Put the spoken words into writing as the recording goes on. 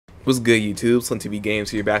What's good, YouTube? SlimTvGames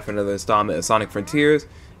here, back for another installment of Sonic Frontiers,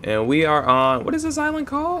 and we are on, what is this island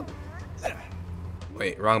called?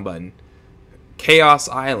 Wait, wrong button. Chaos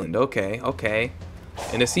Island. Okay.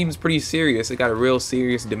 And it seems pretty serious. It got a real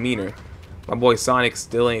serious demeanor. My boy Sonic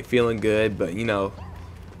still ain't feeling good, but you know,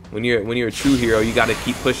 when you're a true hero, you gotta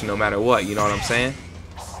keep pushing no matter what. You know what I'm saying?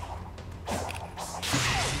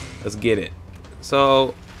 Let's get it.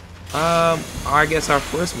 So, I guess our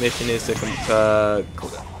first mission is to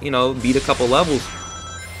you know, beat a couple levels.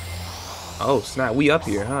 Oh snap, we up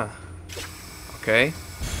here, huh? Okay.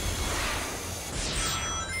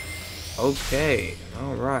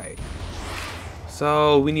 Alright.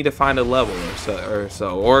 So we need to find a level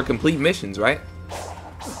or complete missions, right?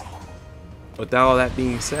 With all that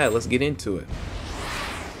being said, let's get into it.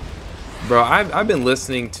 Bro, I've been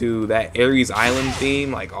listening to that Ares Island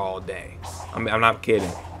theme like all day. I'm not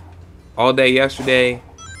kidding. All day yesterday,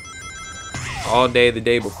 all day the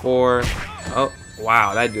day before. Oh,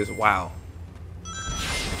 wow, that just, wow.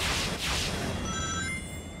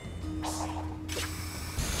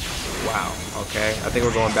 Wow, okay. I think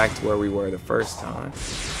we're going back to where we were the first time.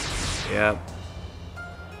 Yep.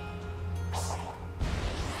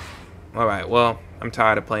 Alright, well, I'm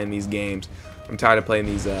tired of playing these games. I'm tired of playing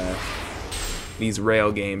these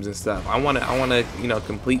rail games and stuff. I wanna, you know,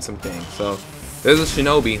 complete some things. So there's a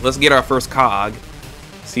Shinobi. Let's get our first cog.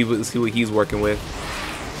 See what he's working with.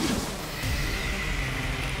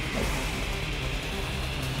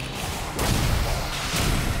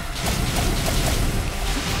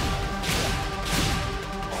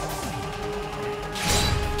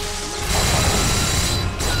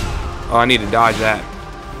 Oh, I need to dodge that.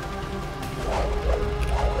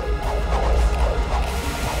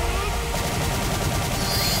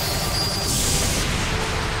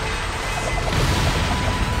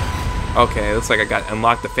 Okay, looks like I got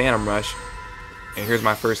unlocked the Phantom Rush. And here's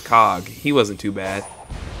my first cog. He wasn't too bad.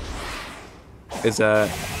 It's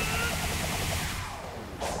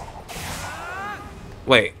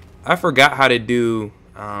wait, I forgot how to do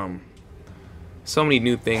so many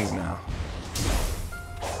new things now.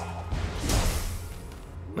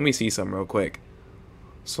 Let me see something real quick.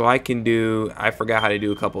 So I forgot how to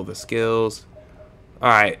do a couple of the skills.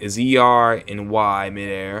 Alright, ZR and Y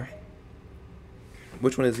midair.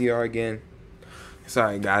 Which one is ZR again?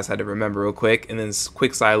 Sorry guys, I had to remember real quick. And then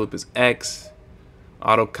quick side loop is X.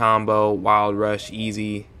 Auto combo, wild rush,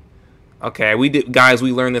 easy. Okay, we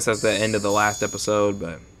learned this at the end of the last episode,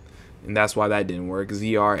 and that's why that didn't work.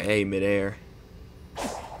 ZRA midair.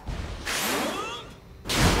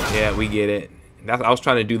 Yeah, we get it. I was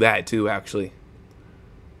trying to do that too, actually.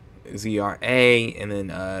 ZRA, and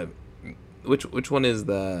then which one is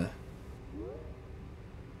the?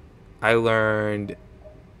 I learned.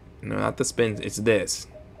 No, not the spin. It's this.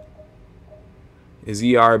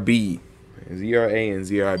 ZRB, ZRA, and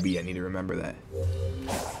ZRB. I need to remember that.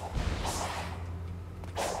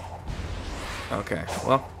 Okay,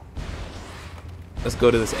 well, let's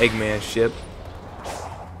go to this Eggman ship.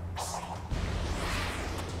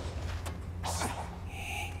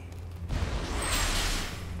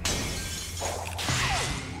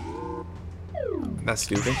 That's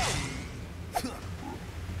stupid.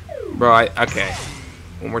 Bro, okay.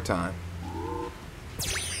 One more time.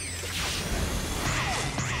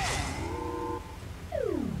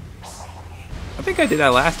 I think I did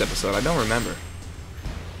that last episode. I don't remember.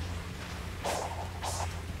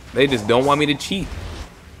 They just don't want me to cheat.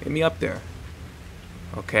 Get me up there.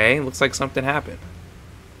 Okay, looks like something happened.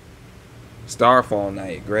 Starfall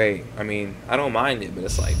Night, great. I mean, I don't mind it, but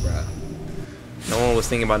it's like, bro. No one was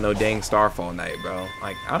thinking about no dang Starfall Night, bro.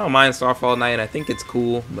 Like, I don't mind Starfall Night, and I think it's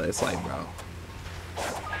cool, but it's like, bro.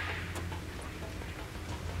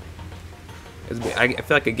 I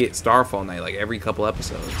feel like I get Starfall Night like every couple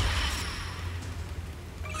episodes.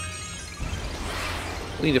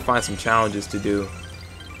 We need to find some challenges to do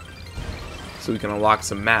so we can unlock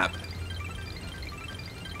some map.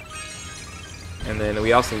 And then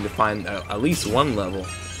we also need to find at least one level.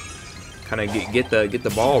 Kind of get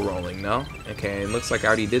the ball rolling, no? Okay, it looks like I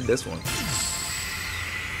already did this one.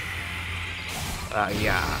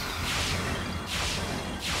 Yeah.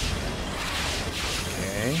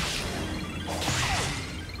 Okay.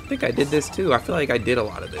 I think I did this too. I feel like I did a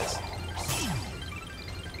lot of this.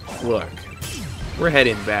 Look, we're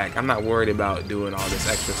heading back. I'm not worried about doing all this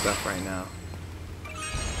extra stuff right now.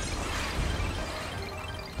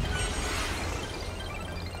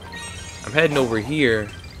 I'm heading over here.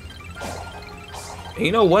 And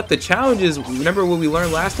you know what? The challenges, remember what we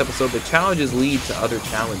learned last episode, the challenges lead to other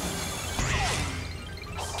challenges.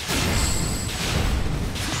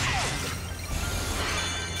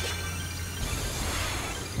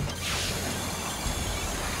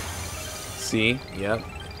 see. Yep.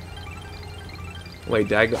 Wait,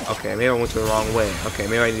 did I go? Okay, maybe I went to the wrong way. Okay,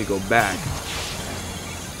 maybe I need to go back.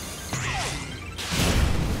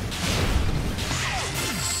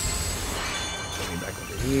 Back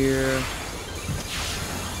over here.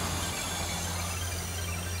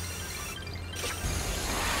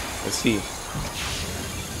 Let's see.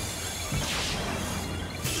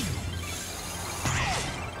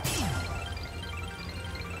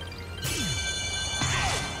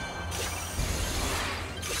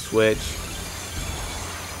 Switch.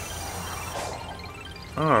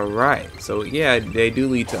 Alright, so yeah, they do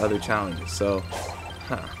lead to other challenges, so,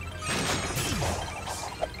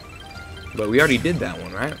 But we already did that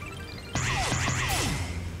one, right?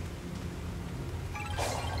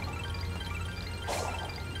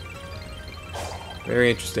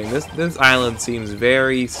 Very interesting. This island seems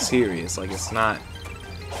very serious, like it's not,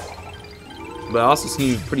 but it also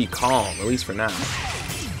seems pretty calm, at least for now.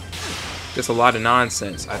 Just a lot of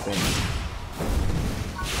nonsense, I think.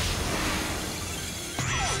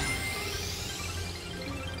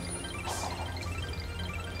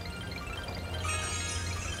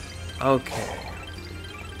 Okay.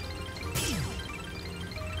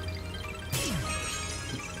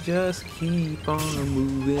 Just keep on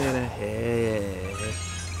moving ahead.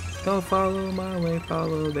 Don't follow my way,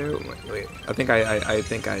 follow their way. Wait, I think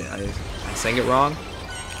I sang it wrong.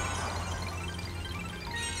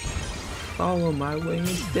 Follow my way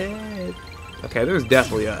instead. Okay, there's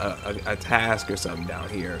definitely a task or something down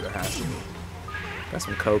here. There has to be. Got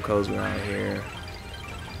some cocos around here.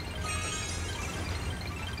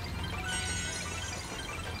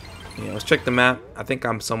 Yeah, let's check the map. I think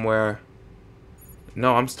I'm somewhere.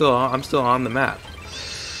 No, I'm still on the map.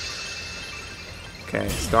 Okay,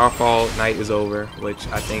 Starfall night is over, which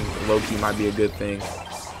I think low-key might be a good thing.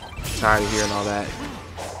 I'm tired of hearing all that.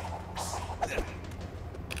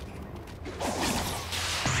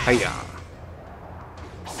 Hiya.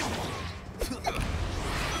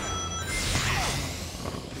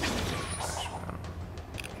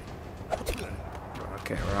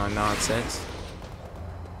 Okay, we're on nonsense.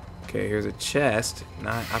 Okay, here's a chest.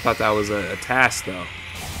 I thought that was a task though.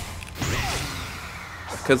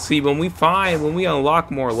 Cause see, when we unlock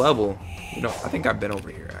more level, you know, I think I've been over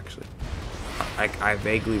here actually. I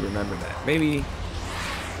vaguely remember that. Maybe.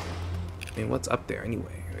 I mean, what's up there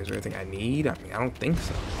anyway? Is there anything I need? I mean, I don't think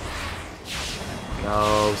so.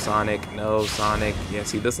 No, Sonic. No, Sonic. Yeah,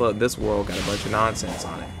 see, this world got a bunch of nonsense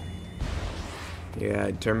on it.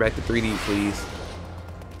 Yeah, turn back to 3D, please.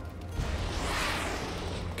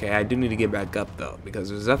 Okay, I do need to get back up, though, because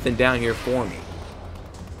there's nothing down here for me.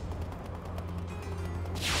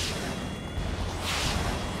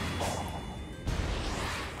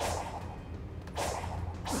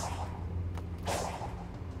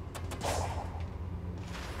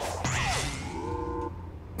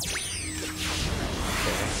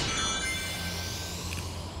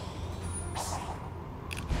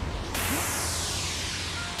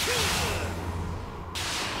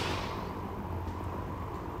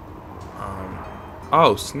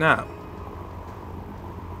 Oh, snap.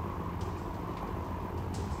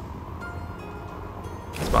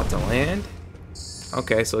 It's about to land.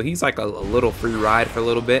 Okay, so he's like a little free ride for a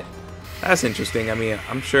little bit. That's interesting. I mean,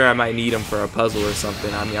 I'm sure I might need him for a puzzle or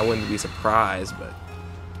something. I mean, I wouldn't be surprised, but...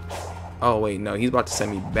 Oh, wait, no. He's about to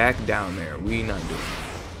send me back down there. We not doing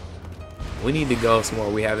that. We need to go somewhere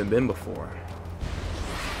we haven't been before.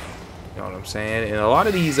 You know what I'm saying? And a lot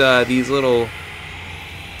of these little...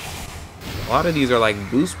 A lot of these are like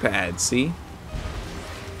boost pads, see?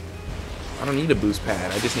 I don't need a boost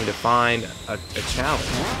pad. I just need to find a challenge.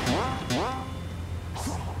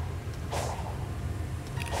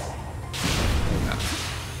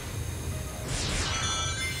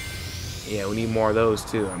 Yeah, we need more of those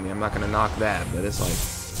too. I mean, I'm not gonna knock that, but it's like...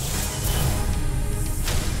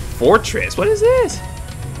 Fortress? What is this?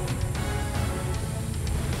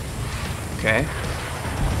 Okay.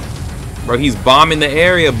 Bro, he's bombing the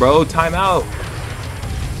area, bro. Time out.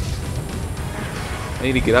 I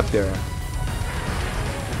need to get up there.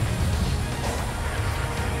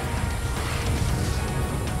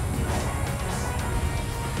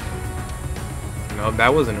 No,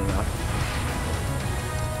 that wasn't enough.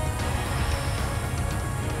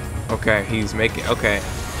 Okay, he's making... Okay.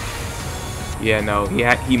 Yeah, no,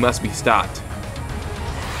 he must be stopped.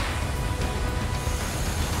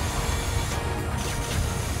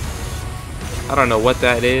 I don't know what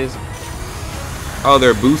that is. Oh,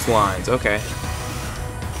 they're boost lines. Okay.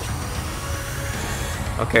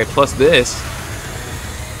 Okay, plus this.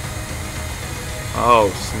 Oh,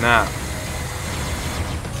 snap.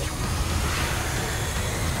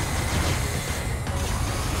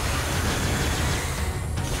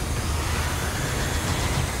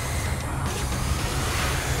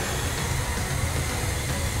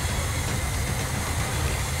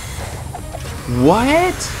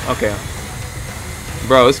 What? Okay.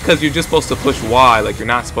 Bro, it's because you're just supposed to push Y. Like, you're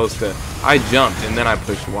not supposed to. I jumped and then I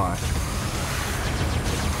pushed Y.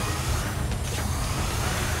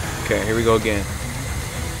 Okay, here we go again.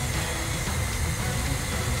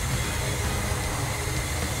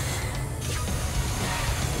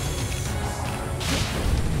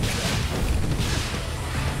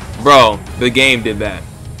 Bro, the game did that.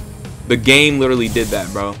 The game literally did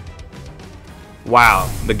that, bro. Wow,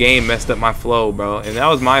 the game messed up my flow, bro. And that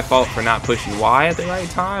was my fault for not pushing Y at the right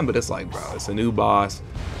time. But it's like, bro, it's a new boss.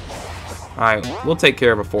 Alright, we'll take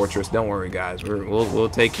care of a fortress. Don't worry, guys. We'll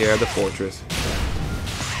take care of the fortress.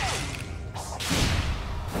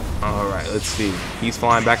 Alright, let's see. He's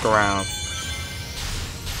flying back around.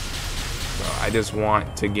 Bro, I just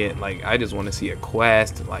want to get, like, I just want to see a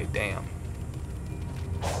quest. Like, damn.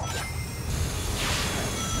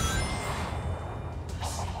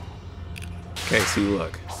 Okay, see,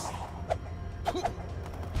 look.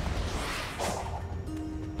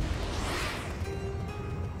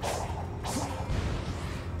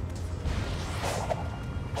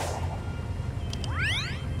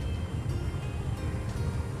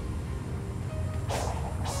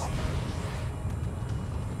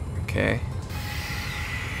 Okay.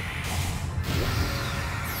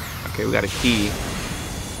 Okay, we got a key.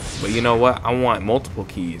 But you know what? I want multiple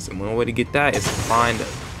keys. And one way to get that is to find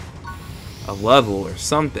a level or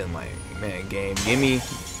something. Like, man, game, give me.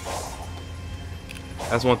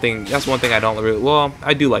 That's one thing I don't really, well,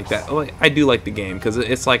 I do like that. I do like the game because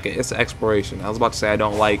it's like it's exploration. I was about to say I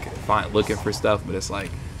don't like looking for stuff, but it's like,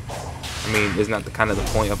 I mean, isn't that the kind of the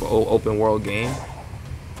point of an open world game,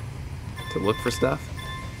 to look for stuff?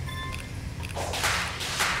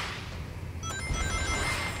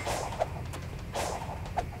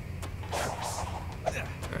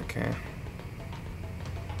 Okay.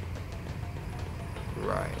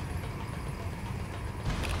 Right.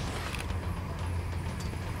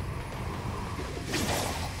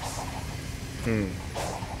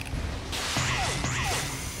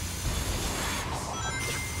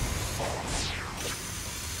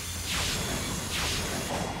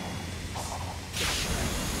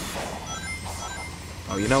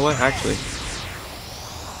 Oh, you know what? Actually.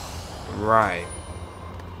 Right.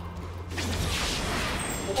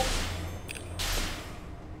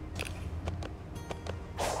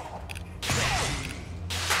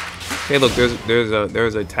 Okay, look,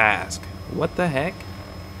 there's a task. What the heck?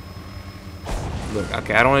 Look,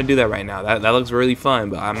 okay, I don't want to do that right now. That looks really fun,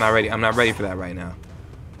 but I'm not ready. I'm not ready for that right now.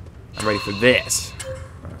 I'm ready for this.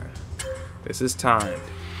 All right. This is timed.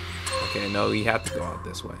 Okay, no, you have to go out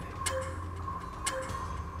this way.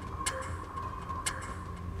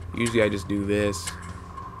 Usually I just do this.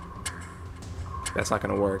 That's not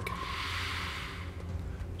gonna work.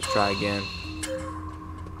 Let's try again.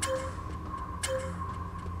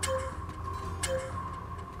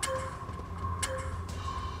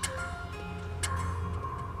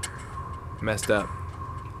 Messed up.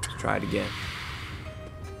 Let's try it again.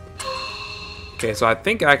 Okay, so I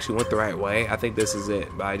think I actually went the right way. I think this is it,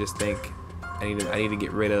 but I just think I need to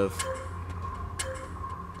get rid of.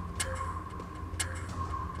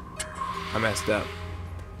 I messed up.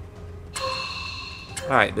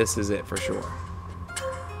 Alright, this is it for sure.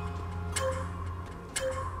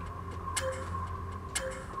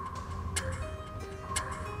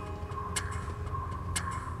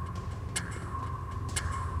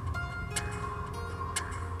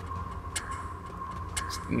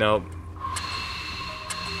 Nope.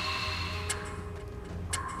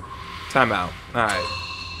 Timeout. Alright.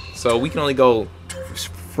 So we can only go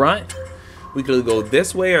front. We could go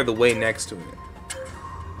this way or the way next to it.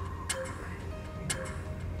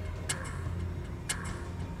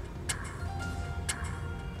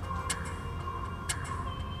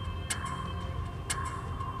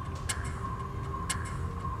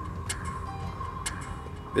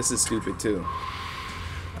 This is stupid too.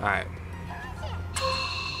 Alright.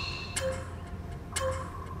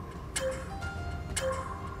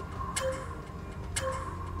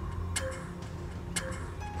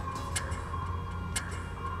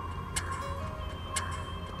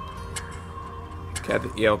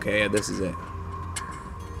 Yeah, okay, yeah, this is it.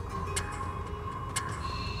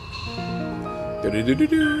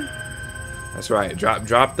 That's right.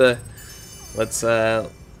 Drop the. Let's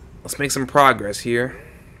make some progress here.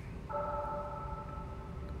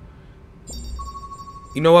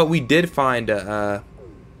 You know what? We did find a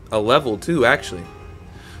level too, actually.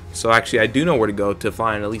 So actually, I do know where to go to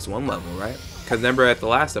find at least one level, right? Because remember at the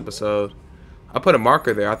last episode, I put a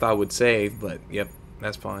marker there. I thought it would save, but yep,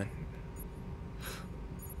 that's fine.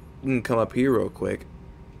 We can come up here real quick.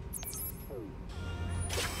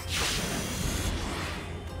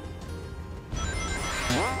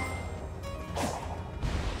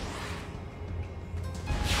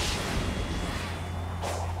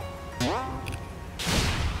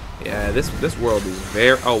 Yeah, this world is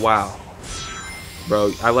very... Oh, wow.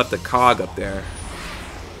 Bro, I left a cog up there.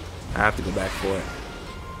 I have to go back for it.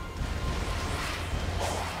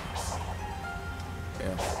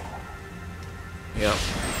 Yeah. Yep.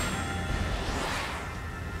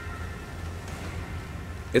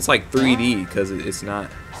 It's like 3D because it's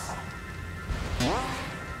not...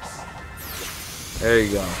 There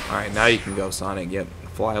you go. Alright, now you can go, Sonic. Yep.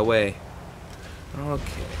 Fly away.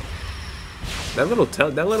 Okay. That little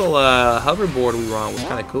hoverboard we were on was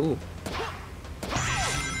kind of cool.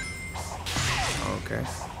 Okay.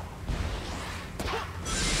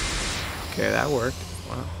 Okay, that worked.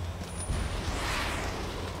 Wow.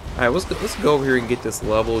 Alright, let's go over here and get this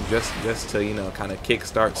level just to, you know, kind of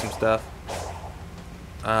kickstart some stuff.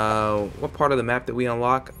 What part of the map did we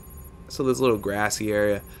unlock? So this little grassy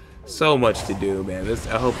area. So much to do, man.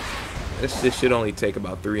 I hope this should only take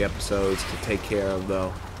about 3 episodes to take care of,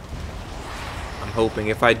 though. I'm hoping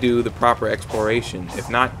if I do the proper exploration. If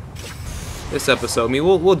not this episode, I mean,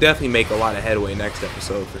 we'll definitely make a lot of headway next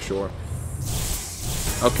episode for sure.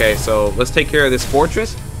 Okay, so let's take care of this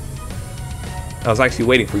fortress. I was actually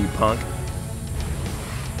waiting for you, punk.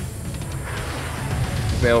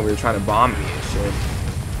 Man over here trying to bomb me and shit.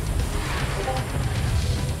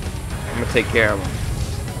 I'm gonna take care of him.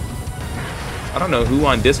 I don't know who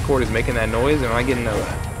on Discord is making that noise. Am I getting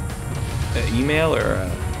an email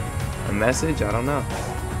or a message? I don't know.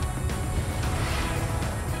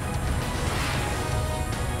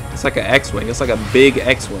 It's like an X-Wing. It's like a big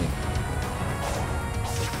X-Wing.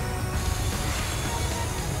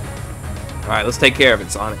 Alright, let's take care of it,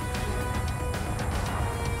 Sonic.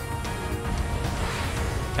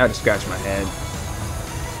 I just scratch my head.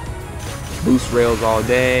 Boost rails all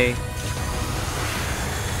day.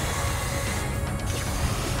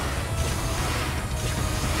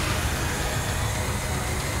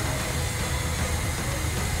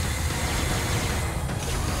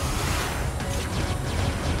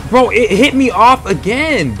 Bro, it hit me off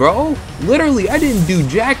again, bro. Literally, I didn't do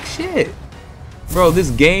jack shit. Bro, this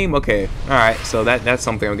game, okay. Alright, so that's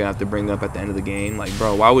something I'm gonna have to bring up at the end of the game. Like,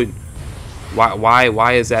 bro, why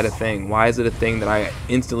is that a thing? Why is it a thing that I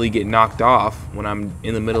instantly get knocked off when I'm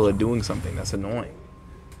in the middle of doing something? That's annoying.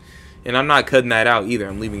 And I'm not cutting that out either.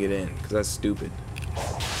 I'm leaving it in because that's stupid.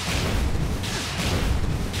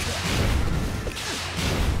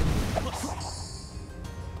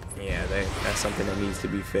 Yeah, that's something that needs to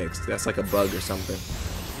be fixed. That's like a bug or something.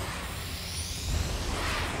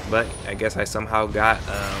 But I guess I somehow got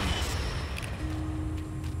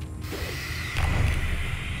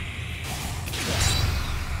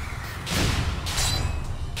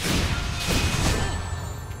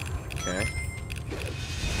okay.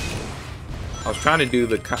 I was trying to do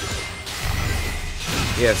the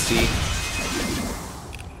yeah, see.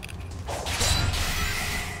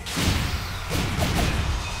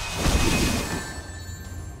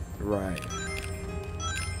 Right.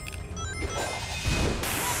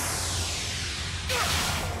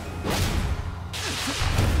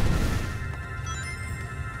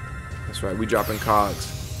 That's right, we dropping cogs.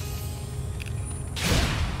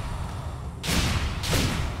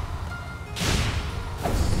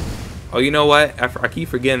 Oh, you know what? I keep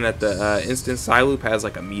forgetting that the instant side loop has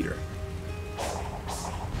like a meter.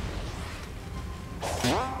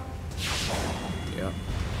 Yeah.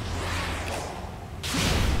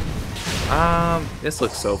 This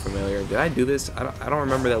looks so familiar. Did I do this? I don't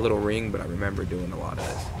remember that little ring, but I remember doing a lot of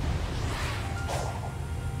this.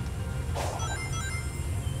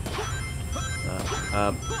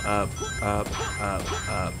 Up, up, up, up,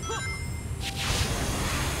 up.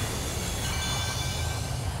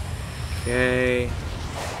 Okay.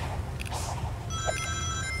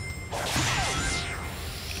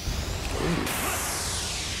 Ooh.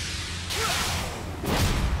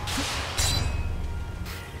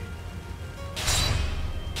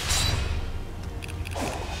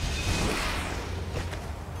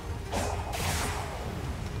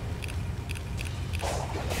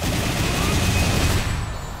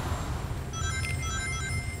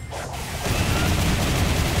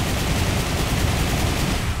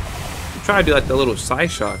 Try to do like the little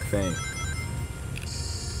Psyshock thing.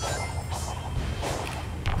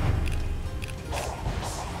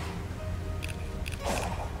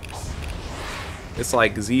 It's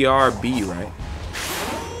like ZRB, right?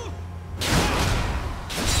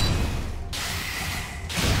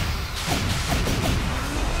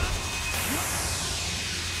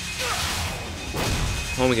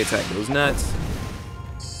 Homing attack goes nuts.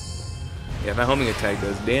 Yeah, that homing attack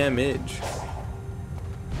does damage.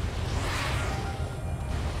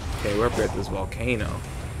 Okay, we're up here at this volcano.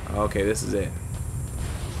 Okay, this is it.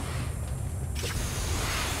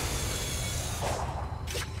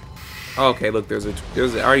 Oh, okay, look, I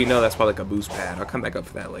already know that's probably like a boost pad. I'll come back up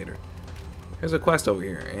for that later. There's a quest over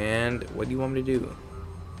here, and what do you want me to do?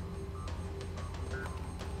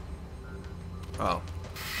 Oh.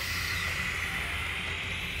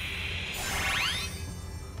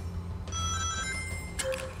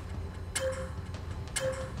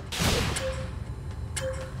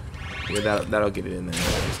 Yeah, that'll get it in there.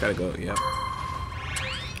 Just gotta go, yep.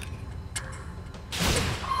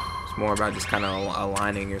 It's more about just kind of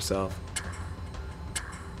aligning yourself.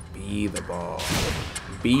 Be the ball.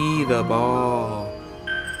 Be the ball.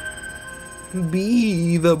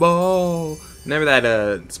 Be the ball. Remember that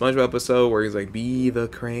SpongeBob episode where he's like, be the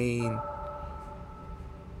crane?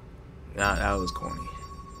 Nah, that was corny.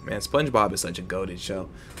 Man, SpongeBob is such a goated show.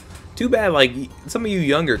 Too bad, like, some of you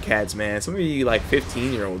younger cats, man. Some of you, like,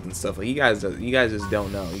 15-year-olds and stuff. Like, you guys just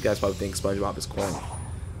don't know. You guys probably think SpongeBob is corny.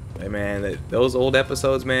 But, man, those old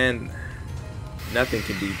episodes, man, nothing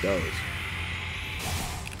can beat those.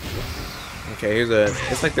 Okay,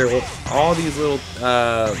 it's like they're all these little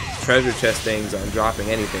treasure chest things aren't dropping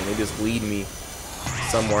anything. They just lead me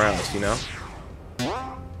somewhere else, you know?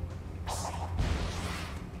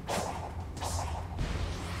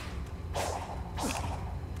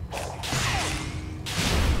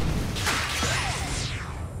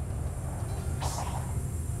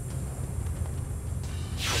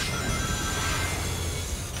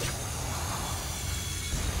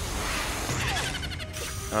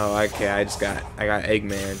 Oh, okay, I got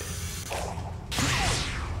Eggman.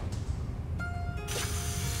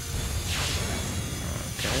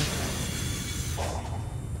 Okay.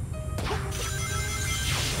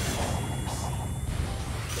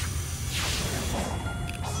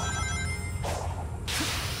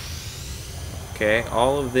 Okay,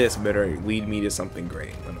 all of this better lead me to something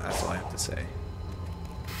great. That's all I have to say.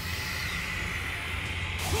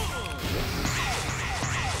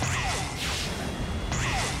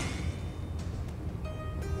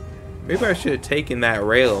 Maybe I should have taken that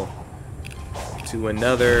rail to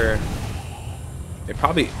another. It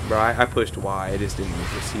probably, bro. I pushed Y. I just didn't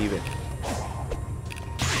receive it.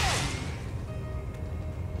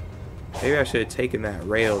 Maybe I should have taken that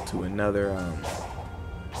rail to another.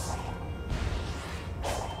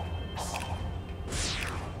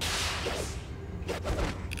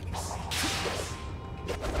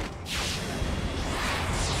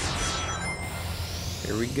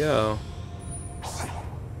 Here we go.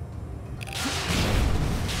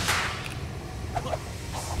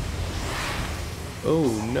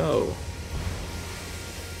 Oh no.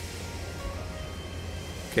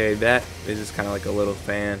 Okay, that is just kind of like a little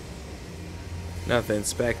fan. Nothing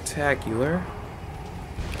spectacular.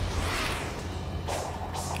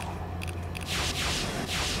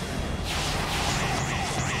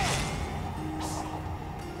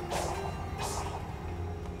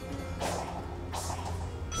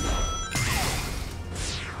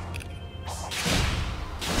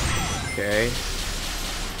 Okay.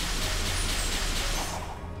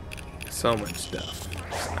 So much stuff.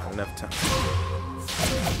 There's not enough time.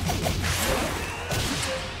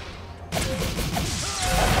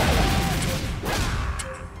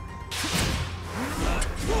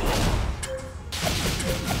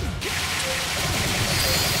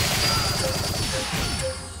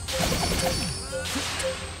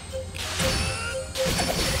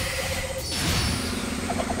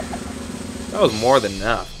 That was more than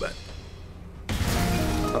enough, but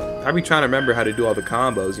I be trying to remember how to do all the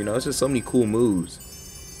combos, you know, it's just so many cool moves.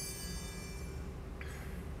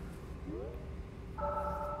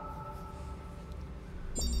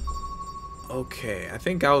 Okay, I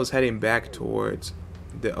think I was heading back towards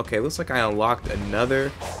the, okay, looks like I unlocked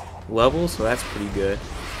another level, so that's pretty good.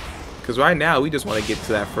 Because right now, we just want to get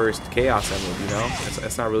to that first Chaos Emerald, you know?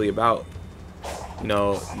 It's not really about, you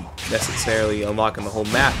know, necessarily unlocking the whole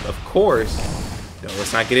map. Of course, no,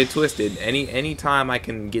 let's not get it twisted. Any time I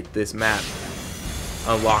can get this map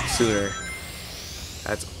unlocked sooner,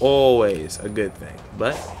 that's always a good thing.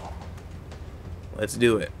 But let's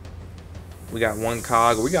do it. We got one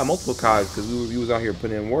cog. We got multiple cogs because we was out here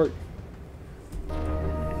putting in work.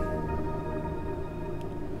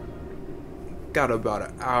 Got about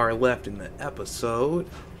an hour left in the episode.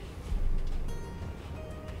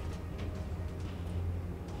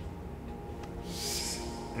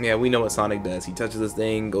 Yeah, we know what Sonic does. He touches this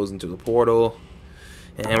thing, goes into the portal,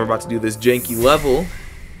 and we're about to do this janky level.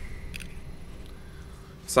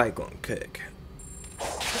 Cyclone kick.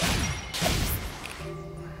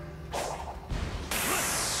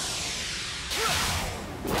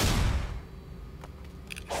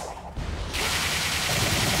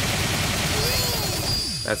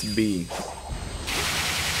 That's B.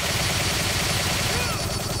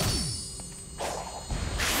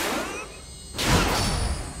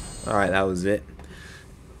 Alright, that was it.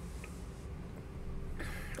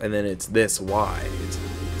 And then it's this wide.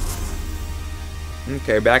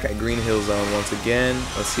 Okay, back at Green Hill Zone once again.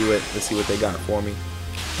 Let's see what they got for me.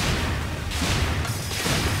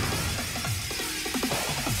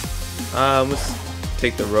 Let's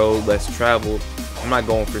take the road less traveled. I'm not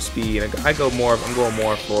going for speed. I'm going more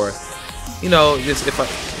for, you know, just if I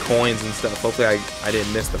coins and stuff. Hopefully I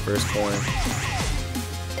didn't miss the first coin.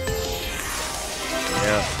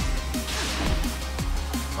 Yeah.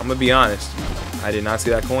 I'm gonna be honest. I did not see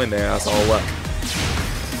that coin there. That's all luck.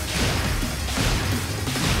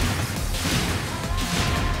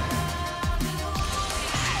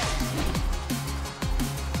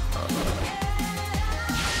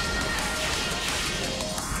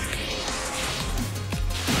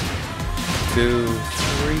 Two,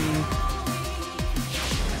 three.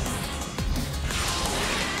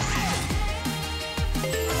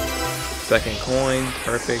 Second coin,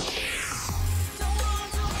 perfect.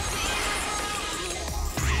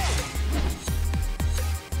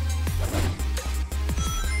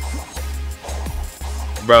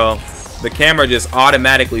 Bro, the camera just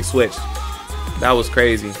automatically switched. That was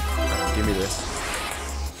crazy. Right, give me this.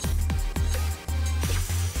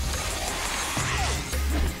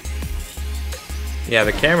 Yeah,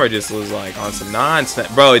 the camera just was like on some nonsense.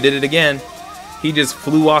 Bro, it did it again. He just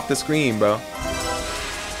flew off the screen, bro.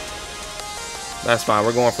 That's fine.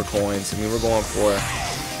 We're going for coins. I mean, we're going for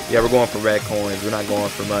red coins. We're not going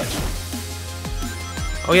for much.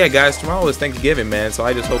 Oh yeah, guys, tomorrow is Thanksgiving, man. So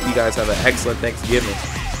I just hope you guys have an excellent Thanksgiving.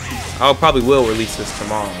 I probably will release this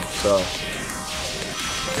tomorrow. So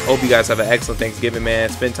hope you guys have an excellent Thanksgiving, man.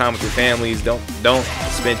 Spend time with your families. Don't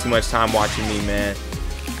spend too much time watching me, man.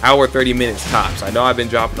 Hour 30 minutes tops. I know I've been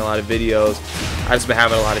dropping a lot of videos. I just been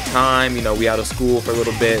having a lot of time. You know, we out of school for a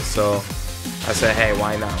little bit, so I said, hey,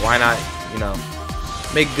 why not? Why not? You know,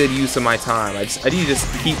 make good use of my time. I need to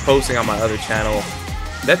just keep posting on my other channel.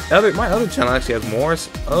 My other channel actually has more.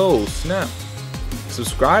 Oh snap!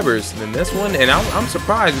 Subscribers than this one, and I'm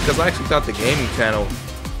surprised because I actually thought the gaming channel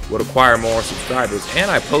would acquire more subscribers, and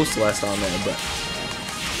I post less on there, but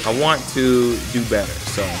I want to do better.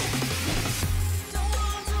 So.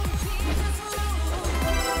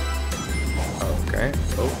 Okay.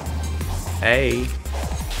 Oh. Hey.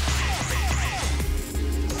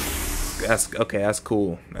 That's okay. That's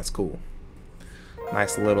cool. That's cool.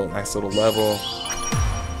 Nice little level.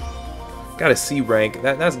 Got a C rank.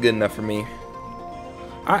 That's good enough for me.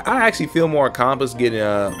 I actually feel more accomplished getting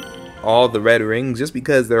all the red rings just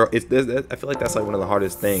because I feel like that's like one of the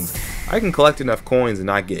hardest things. I can collect enough coins and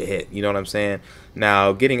not get hit. You know what I'm saying?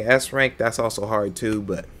 Now getting S rank, that's also hard too,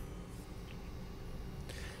 but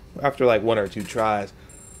after like 1 or 2 tries,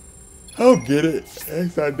 I'll get it.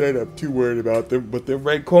 It's not that I'm too worried about them, but the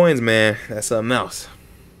red coins, man, that's something else.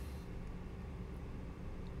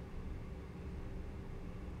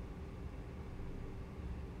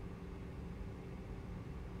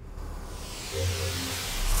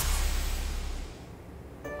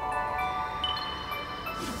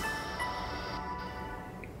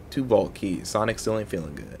 Two vault keys. Sonic still ain't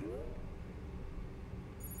feeling good.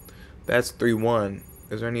 That's 3-1.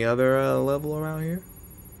 Is there any other level around here?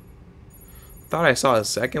 Thought I saw a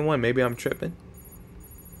second one. Maybe I'm tripping.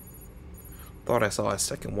 Thought I saw a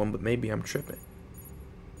second one, but maybe I'm tripping.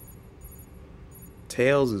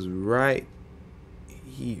 Tails is right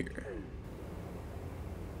here.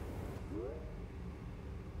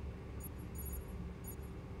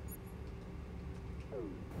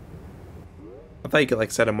 I thought you could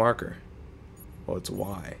like set a marker. Oh, it's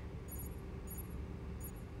Y.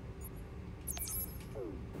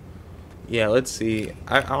 Yeah, let's see.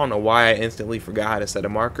 I don't know why I instantly forgot how to set a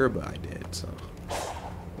marker, but I did, so.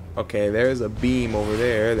 Okay, there's a beam over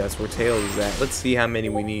there. That's where Tails is at. Let's see how many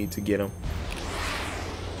we need to get him.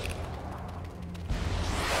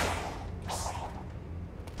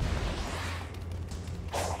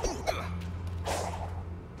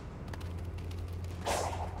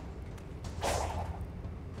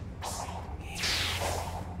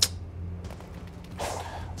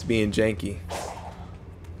 It's being janky.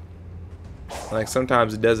 Like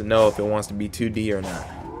sometimes it doesn't know if it wants to be 2D or not.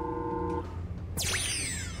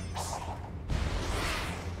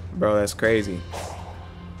 Bro, that's crazy.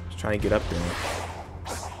 Just trying to get up there.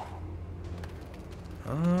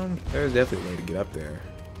 There's definitely a way to get up there.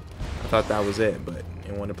 I thought that was it, but I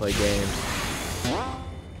didn't want to play games.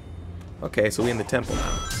 Okay, so we in the temple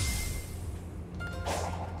now.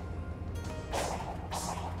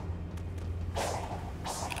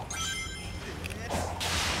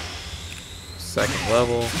 Second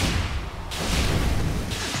level.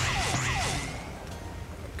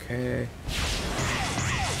 Okay.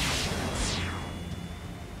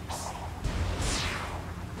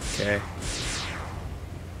 Okay.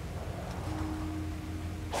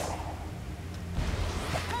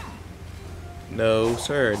 No,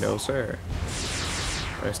 sir. No, sir.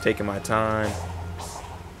 I'm just taking my time.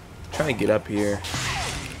 Trying to get up here.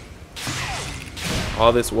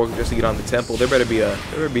 All this work just to get on the temple. There better be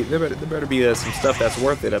some stuff that's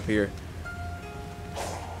worth it up here.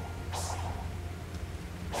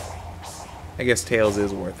 I guess Tails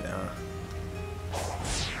is worth it, huh?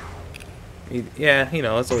 Yeah, you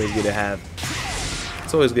know, it's always good to have.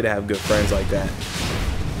 It's always good to have good friends like that.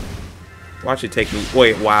 Watch it take me.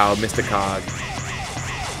 Wait, wow, Mr. Cog.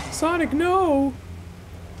 Sonic, no!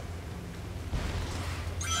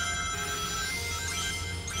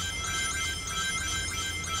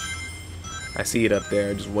 I see it up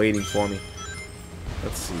there, just waiting for me.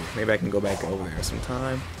 Let's see. Maybe I can go back over there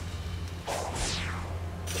sometime.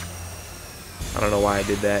 I don't know why I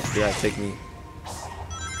did that. Did that take me?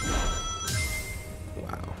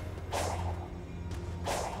 Wow.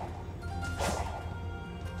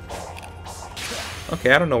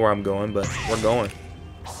 Okay, I don't know where I'm going, but we're going.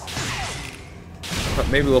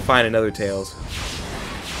 Maybe we'll find another Tails.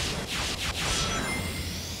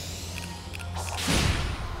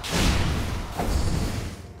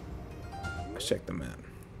 Let's check the map.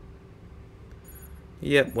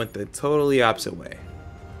 Yep, went the totally opposite way.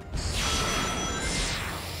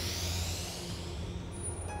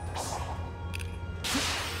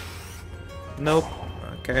 Nope.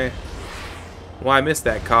 Okay. Well, I missed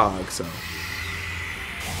that cog, so.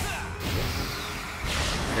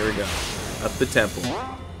 Here we go. Up the temple.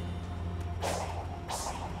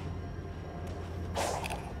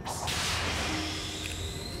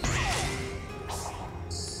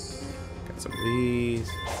 Got some of these.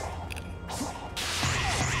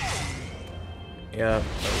 Yep,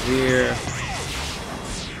 over here.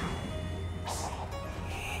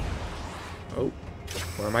 Oh,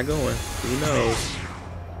 where am I going? Who knows?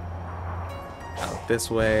 Out this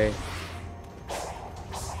way.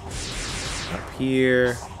 Up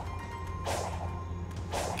here.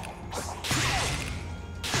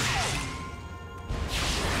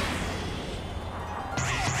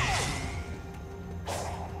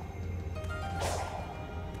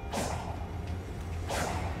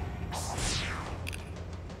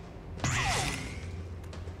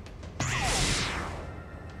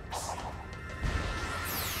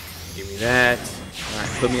 Give me that. Alright,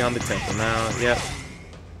 put me on the temple now. Yep.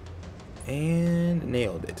 And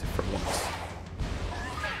nailed it for once.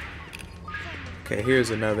 Okay,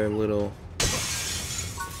 here's another little... I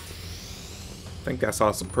think I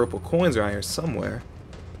saw some purple coins around here somewhere.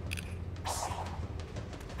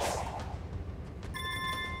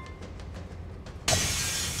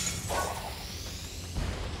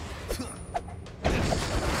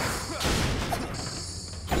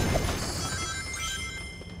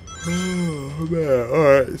 Oh man,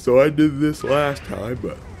 alright, so I did this last time,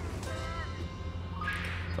 but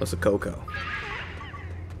that's a Coco.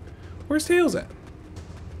 Where's Tails at?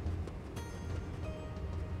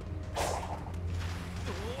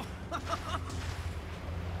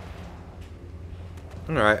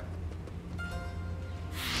 Alright.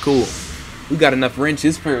 Cool. We got enough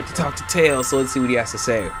wrenches to talk to Tails, so let's see what he has to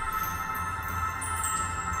say.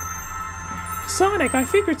 Sonic, I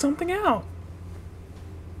figured something out.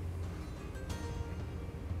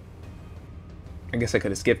 I guess I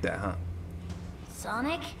could have skipped that, huh?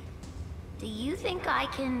 Sonic, do you think I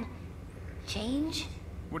can change?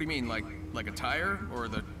 What do you mean, like a tire or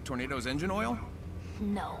the tornado's engine oil?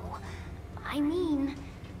 No. I mean,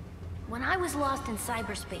 when I was lost in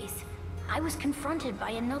cyberspace, I was confronted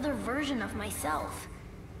by another version of myself.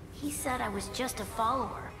 He said I was just a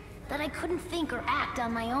follower, that I couldn't think or act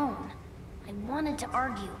on my own. I wanted to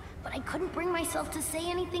argue, but I couldn't bring myself to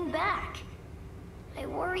say anything back. I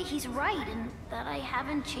worry he's right and that I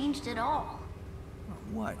haven't changed at all.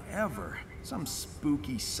 Whatever. Some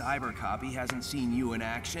spooky cyber copy hasn't seen you in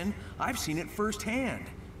action. I've seen it firsthand.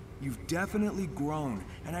 You've definitely grown,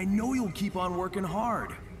 and I know you'll keep on working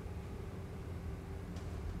hard.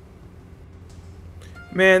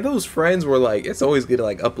 Man, those friends were like, it's always good to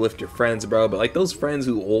like uplift your friends, bro, but like those friends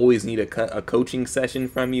who always need a coaching session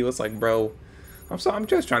from you, it's like, bro, I'm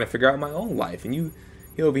just trying to figure out my own life, and you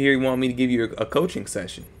over here, you want me to give you a coaching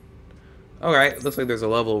session. Alright, looks like there's a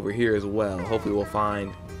level over here as well. Hopefully we'll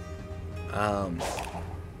find...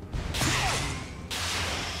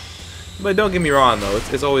 But don't get me wrong, though.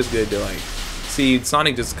 It's always good to, like... See,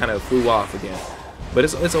 Sonic just kind of flew off again. But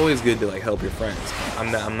it's always good to, like, help your friends.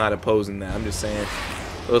 I'm not opposing that. I'm just saying,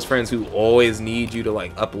 those friends who always need you to,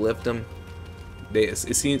 like, uplift them,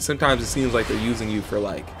 sometimes it seems like they're using you for,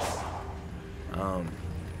 like...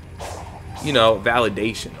 you know,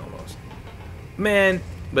 validation almost. Man,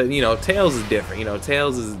 but you know, Tails is different. You know,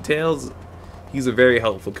 Tails. He's a very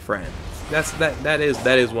helpful friend. That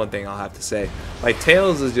is one thing I'll have to say. Like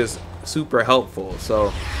Tails is just super helpful.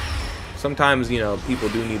 So sometimes, you know, people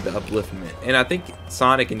do need the upliftment. And I think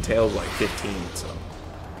Sonic and Tails are like 15, so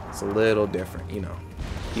it's a little different, you know.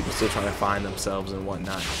 People still trying to find themselves and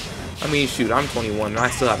whatnot. I mean, shoot, I'm 21 and I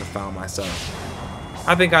still haven't found myself.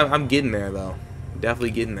 I think I'm getting there though.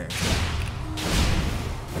 Definitely getting there.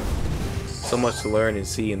 So much to learn and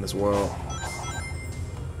see in this world.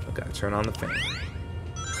 I gotta turn on the fan.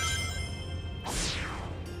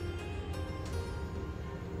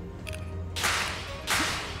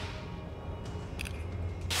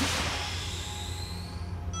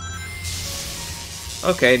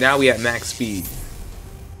 Okay, now we at max speed.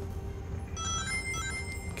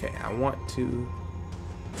 Okay, I want to...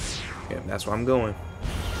 Yeah, that's where I'm going.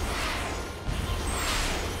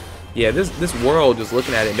 Yeah, this world, just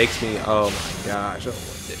looking at it, makes me... Oh my gosh.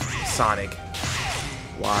 Sonic.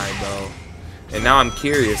 Why, bro? And now I'm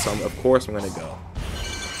curious, so of course I'm gonna go.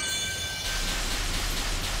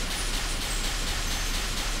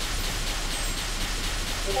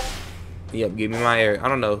 Yep, give me my area. I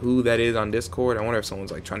don't know who that is on Discord. I wonder if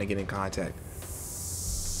someone's like trying to get in contact.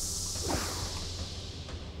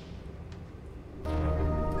 I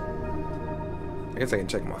guess I can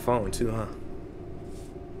check my phone too, huh?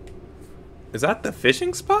 Is that the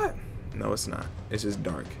fishing spot? No, it's not. It's just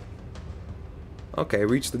dark. Okay,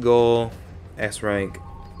 reach the goal. S rank.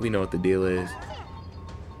 We know what the deal is.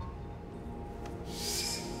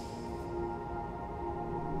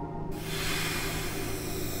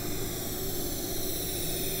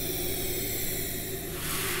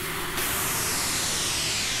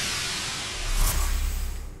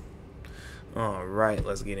 Alright,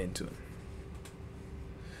 let's get into it.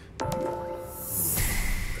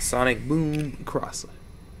 Sonic Boom Crosser.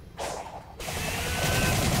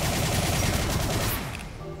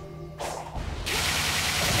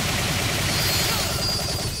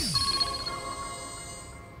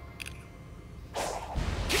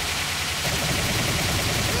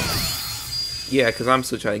 Yeah, because I'm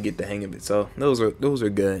still trying to get the hang of it, so those are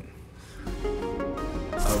good.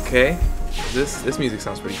 Okay, this music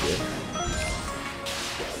sounds pretty good.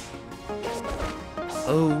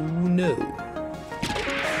 Oh no.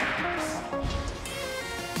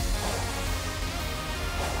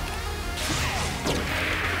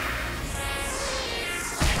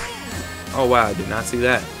 Oh wow, I did not see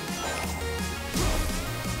that.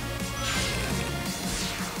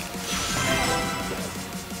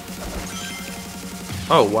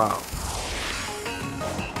 Oh wow.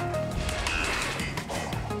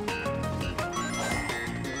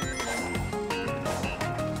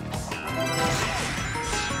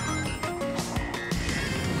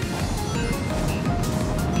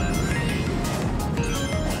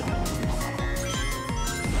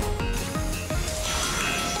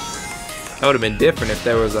 That would have been different if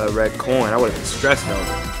there was a red coin. I would have been stressing over it.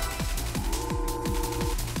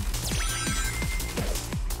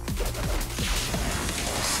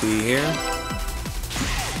 See here.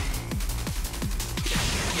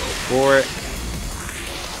 Go for it.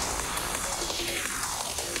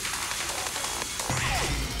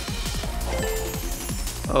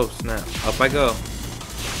 Oh snap. Up I go.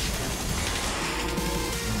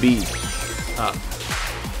 B. Up.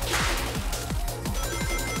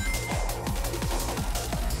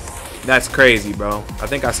 That's crazy, bro. I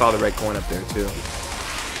think I saw the red coin up there too.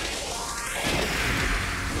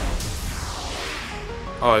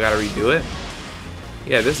 Oh, I gotta redo it?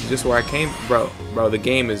 Yeah, this is just where I came. Bro, the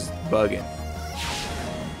game is bugging.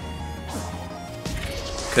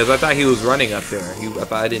 Because I thought he was running up there.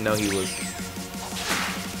 I didn't know he was.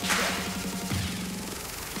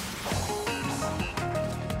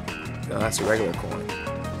 No, that's a regular coin.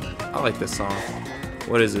 I like this song.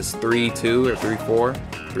 What is this? 3-2 or 3-4?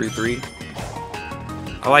 3-3.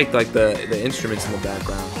 I like the instruments in the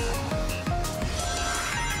background.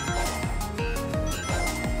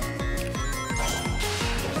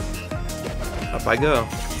 Up I go.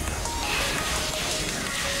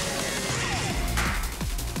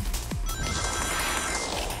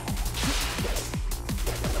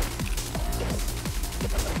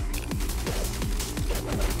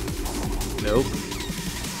 Nope.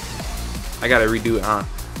 I gotta redo it, huh?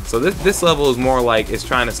 So this level is more like it's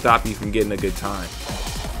trying to stop you from getting a good time.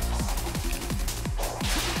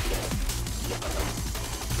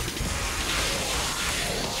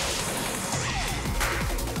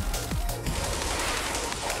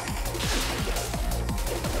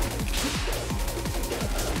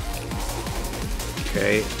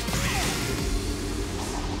 Okay.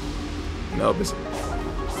 Nope. It's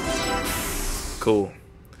cool.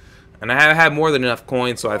 And I have had more than enough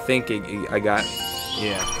coins, so I think I got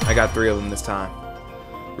 3 of them this time.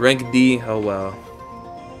 Rank D. Oh well.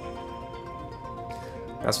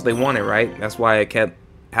 That's what they wanted, right? That's why it kept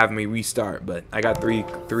having me restart. But I got three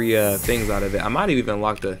things out of it. I might have even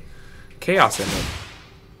unlocked the Chaos Emerald.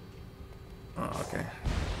 Oh, okay.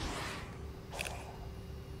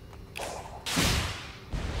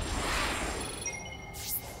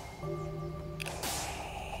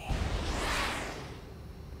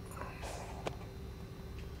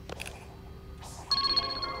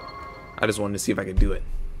 I just wanted to see if I could do it.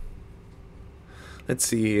 Let's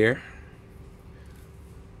see here.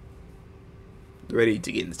 Ready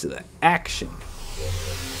to get into the action.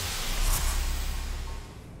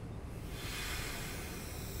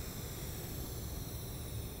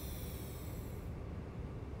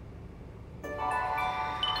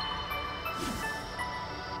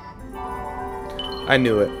 I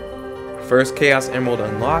knew it. First Chaos Emerald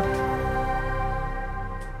unlocked.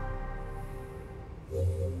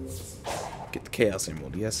 Get the Chaos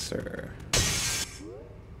Emerald, yes sir.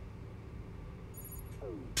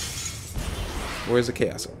 Where's the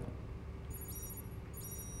Chaos Emerald?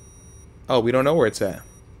 Oh, we don't know where it's at.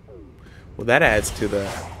 Well, that adds to the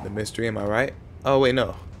mystery, am I right? Oh wait,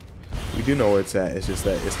 no. We do know where it's at, it's just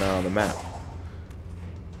that it's not on the map.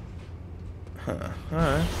 Huh,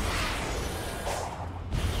 alright.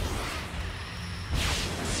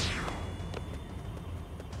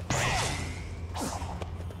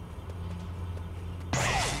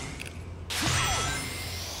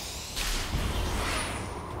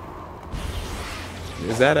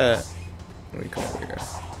 Is that a... Let me come over here.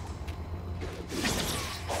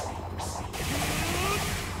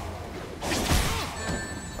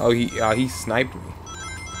 Oh, he sniped me.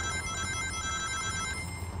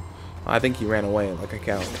 I think he ran away like a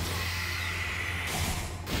coward.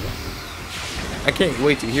 I can't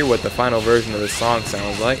wait to hear what the final version of this song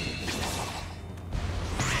sounds like.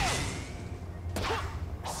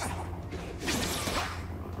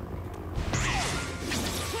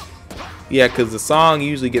 Yeah, because the song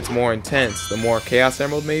usually gets more intense the more Chaos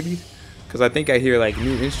Emerald maybe. Because I think I hear like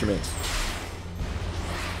new instruments.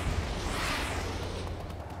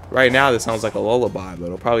 Right now this sounds like a lullaby, but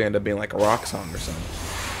it'll probably end up being like a rock song or something.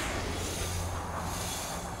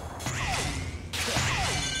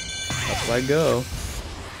 Up I go.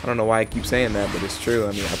 I don't know why I keep saying that, but it's true.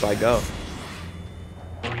 I mean, up I go.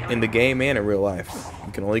 In the game and in real life.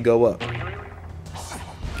 You can only go up.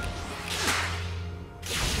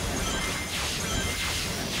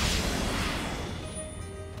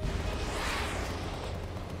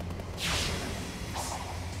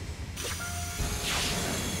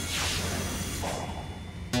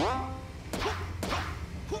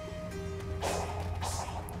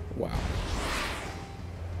 Wow.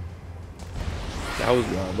 That was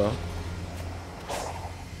wild, bro.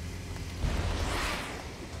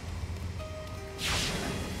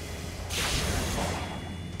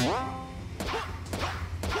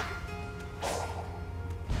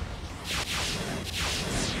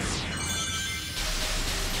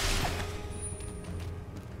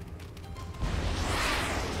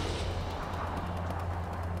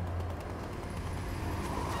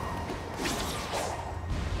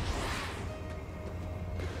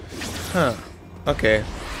 Huh. Okay.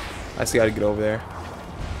 I see how to get over there.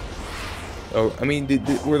 Oh, I mean,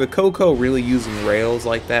 were the Coco really using rails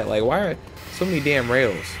like that? Like, why are so many damn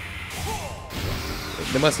rails?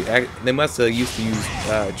 They must have used to use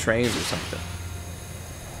trains or something.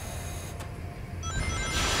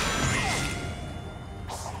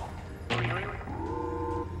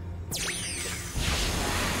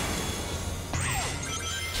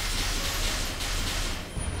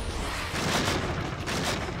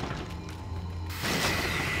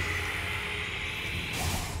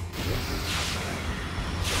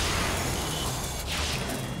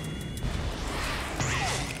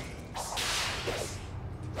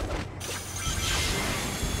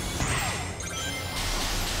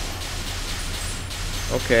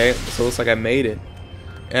 Okay, so it looks like I made it.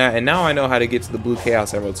 And now I know how to get to the blue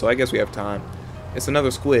Chaos Emerald, so I guess we have time. It's another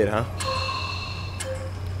squid, huh?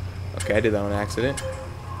 Okay, I did that on accident.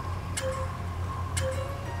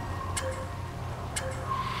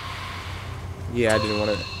 Yeah, I didn't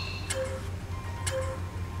want to...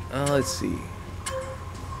 let's see.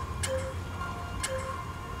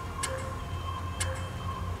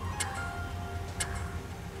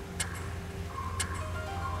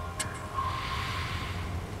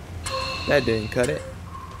 That didn't cut it.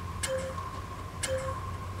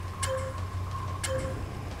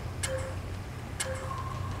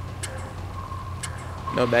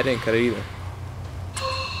 No, that didn't cut it either.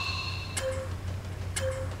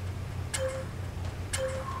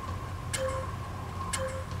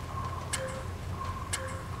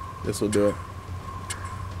 This will do it.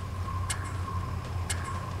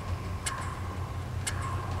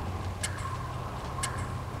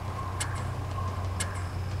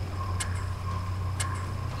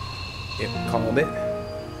 Yep, called it.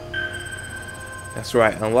 That's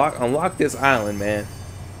right. Unlock this island, man.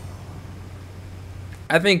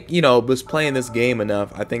 I think, you know, just playing this game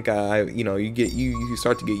enough, I think you know, you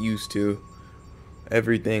start to get used to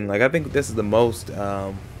everything. Like, I think this is the most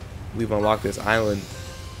we've unlocked this island.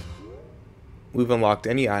 We've unlocked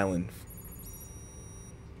any island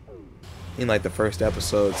in like the first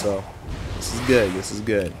episode, so this is good. This is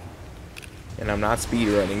good. And I'm not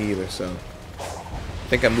speedrunning either, so I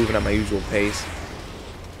think I'm moving at my usual pace.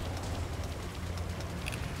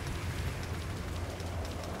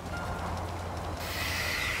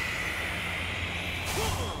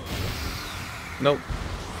 Nope.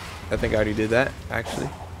 I think I already did that, actually.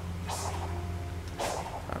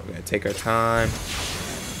 Alright, we're gonna take our time.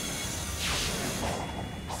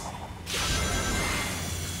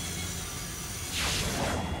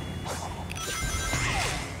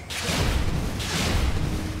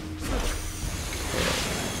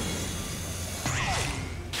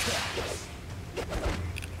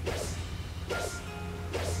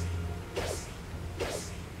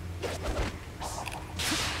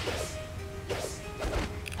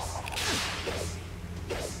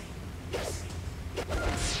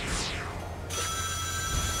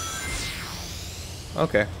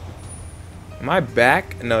 Okay. Am I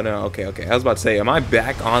back? No, no, okay, okay. I was about to say, am I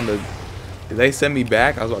back on the... Did they send me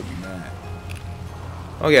back? I was about to be mad.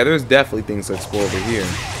 Oh yeah, there's definitely things to explore over here.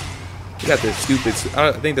 We got this stupid...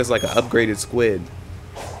 I think that's like an upgraded squid.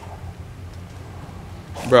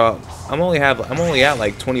 Bro, I'm only at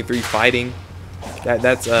like 23 fighting.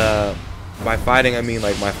 That's by fighting I mean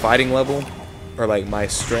like my fighting level or like my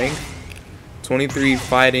strength. 23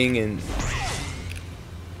 fighting and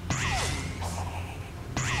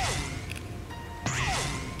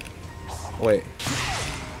wait.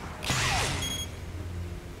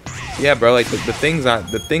 Yeah, bro, like the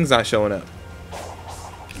thing's not showing up.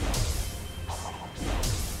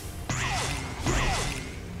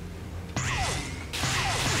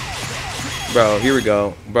 Bro, here we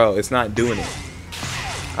go. Bro, it's not doing it.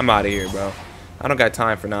 I'm out of here, bro. I don't got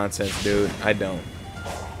time for nonsense, dude. I don't.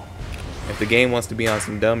 If the game wants to be on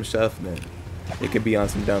some dumb stuff, then it could be on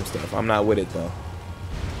some dumb stuff. I'm not with it, though.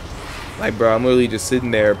 Like, bro, I'm literally just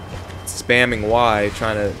sitting there spamming Y,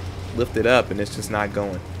 trying to lift it up, and it's just not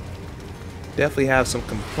going. Definitely have some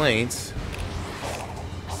complaints.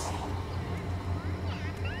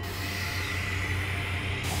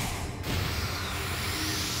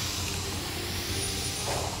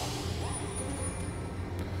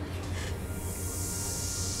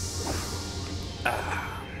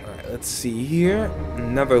 Alright, let's see here.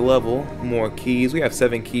 Another level, more keys. We have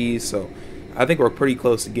 7 keys, so I think we're pretty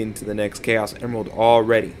close to getting to the next Chaos Emerald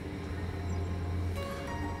already.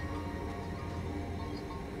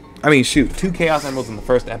 I mean, shoot, 2 Chaos Emeralds in the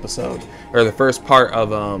first episode, or the first part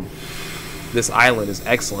of this island is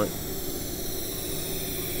excellent.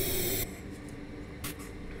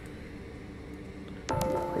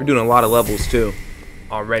 We're doing a lot of levels too,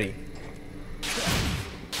 already.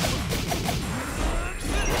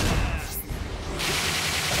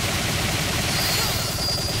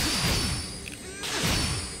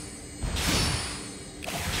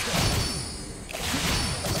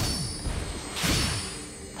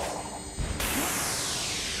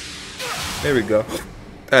 There we go.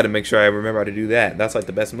 I had to make sure I remember how to do that. That's like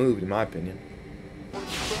the best move in my opinion.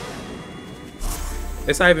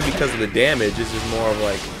 It's not even because of the damage, it's just more of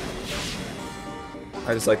like,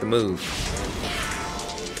 I just like the move.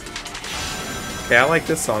 Okay, I like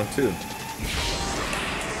this song too.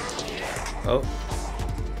 Oh.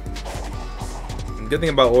 The good thing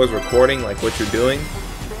about always recording like what you're doing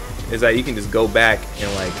is that you can just go back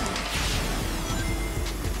and like,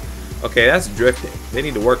 okay, that's drifting. They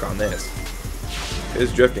need to work on this.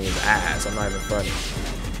 This drifting is ass. I'm not even funny.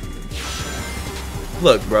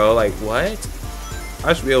 Look, bro, like what?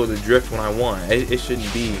 I should be able to drift when I want. It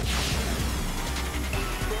shouldn't be.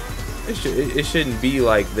 It shouldn't be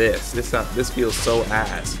like this. This feels so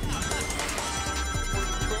ass.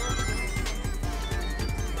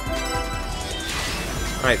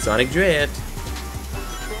 All right, Sonic Drift.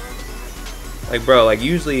 Like, bro, like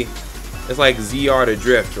usually it's like ZR to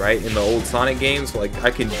drift, right? In the old Sonic games, like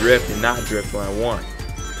I can drift and not drift when I want.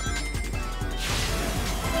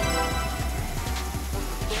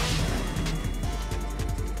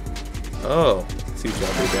 Oh, See what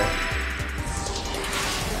y'all did there.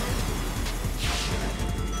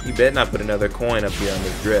 You better not put another coin up here on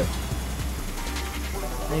this drift.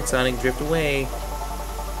 Hey, Sonic, drift away.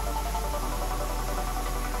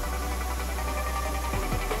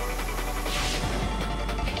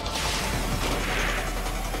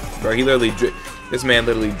 Bro, he literally this man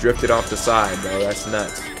literally drifted off the side, bro. That's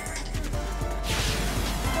nuts.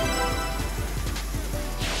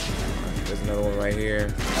 There's another one right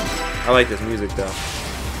here. I like this music though.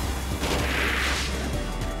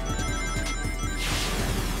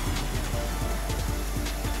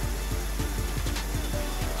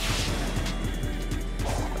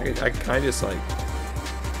 I kind of just like,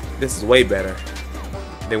 this is way better.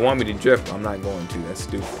 They want me to drift, but I'm not going to. That's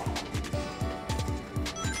stupid.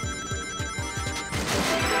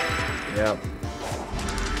 Yep.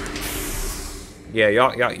 Yeah,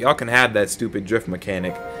 y'all can have that stupid drift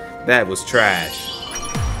mechanic. That was trash.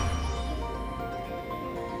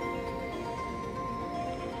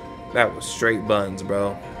 That was straight buns,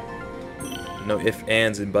 bro. No ifs,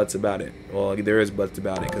 ands, and buts about it. Well, there is buts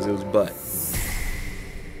about it because it was butt.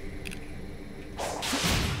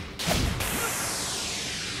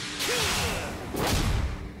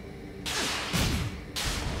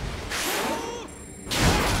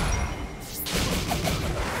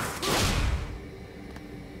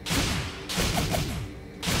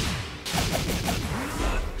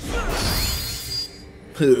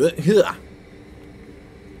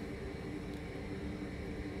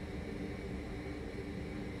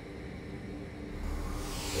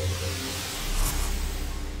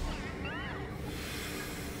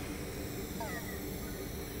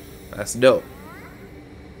 That's dope.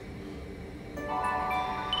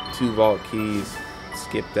 2 vault keys.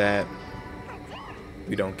 Skip that.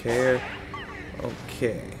 We don't care.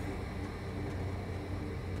 Okay.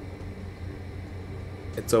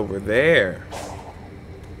 It's over there.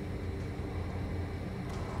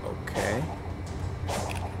 Okay.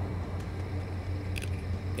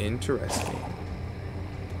 Interesting.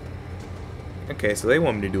 Okay, so they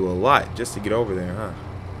want me to do a lot just to get over there, huh?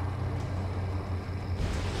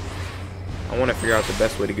 I want to figure out the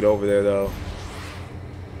best way to get over there, though.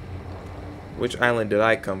 Which island did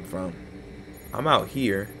I come from? I'm out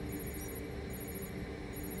here.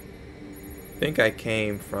 I think I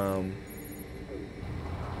came from...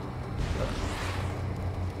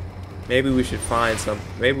 Maybe we should find some...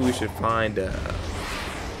 Maybe we should find a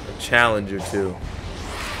challenge or two.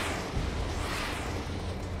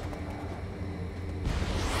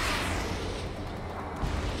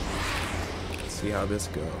 Let's see how this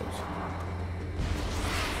goes.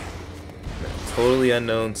 Totally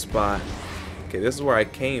unknown spot. Okay, this is where I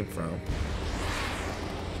came from.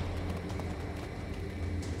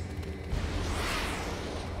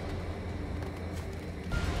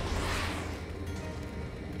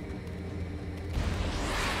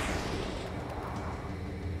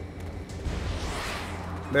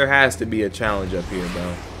 There has to be a challenge up here,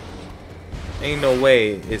 bro. Ain't no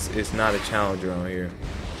way it's not a challenge around here.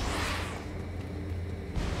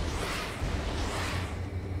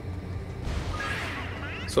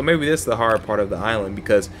 So maybe this is the hard part of the island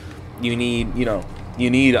because you need, you know, you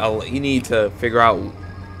need to figure out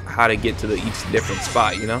how to get to each different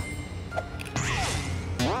spot, you know?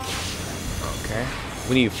 Okay.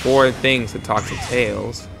 We need 4 things to talk to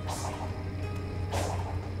Tails.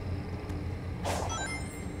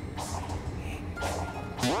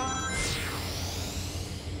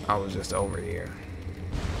 I was just over here.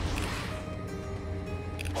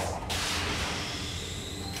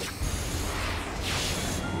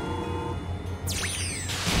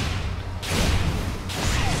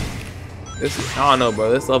 This, I don't know, bro.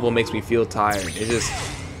 This level makes me feel tired. It just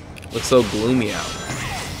looks so gloomy out.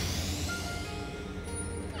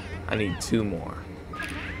 I need 2 more.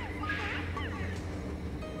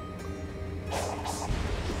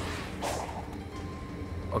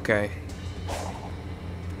 Okay.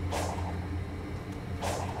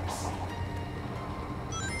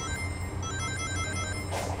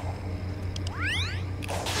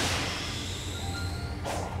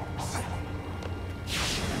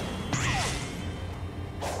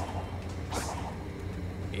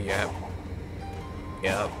 Yep.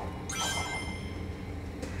 Yep.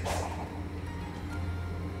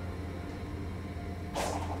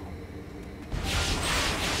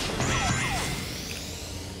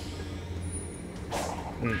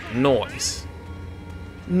 Noise.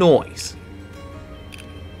 Noise.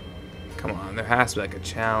 Come on, there has to be like a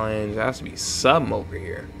challenge. There has to be something over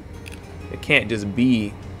here. It can't just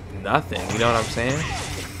be nothing, you know what I'm saying?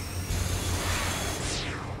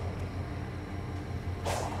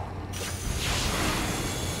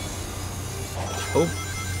 Oh.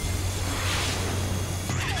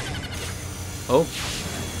 Oh.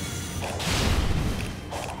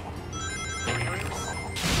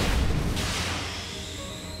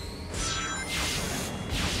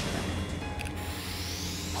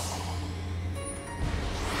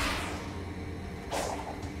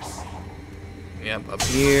 Yep, up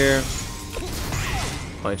here.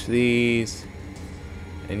 Punch these.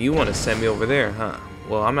 And you want to send me over there, huh?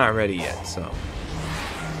 Well, I'm not ready yet, so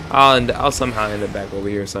I'll somehow end up back over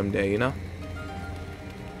here someday, you know?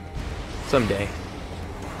 Someday.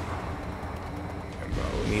 Bro,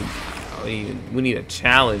 we need a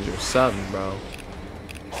challenge or something, bro.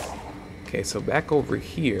 Okay, so back over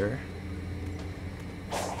here.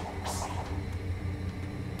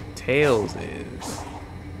 Tails is.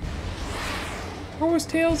 Where was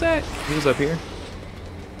Tails at? He was up here.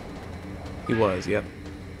 He was, yep.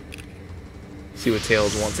 See what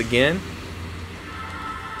Tails wants again.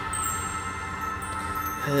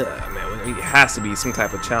 Man, it has to be some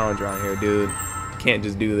type of challenge around here, dude. Can't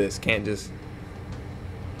just do this. Can't just.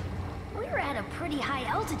 We're at a pretty high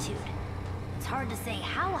altitude. It's hard to say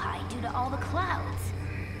how high due to all the clouds.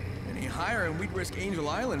 Any higher and we'd risk Angel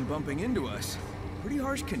Island bumping into us. Pretty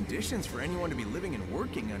harsh conditions for anyone to be living and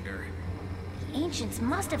working under. The ancients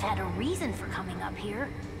must have had a reason for coming up here.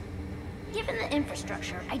 Given the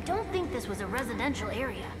infrastructure, I don't think this was a residential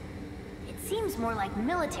area. It seems more like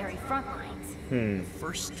military front lines.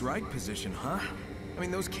 First strike position, huh? I mean,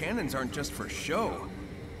 those cannons aren't just for show.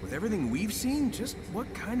 With everything we've seen, just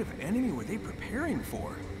what kind of enemy were they preparing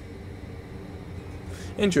for?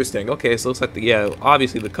 Interesting. Okay, so it looks like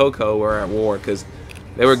obviously the Coco were at war because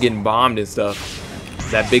they were getting bombed and stuff.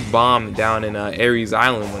 That big bomb down in Ares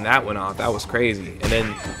Island, when that went off, that was crazy. And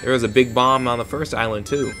then there was a big bomb on the first island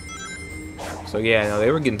too. So yeah, no,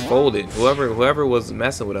 they were getting folded. Whoever was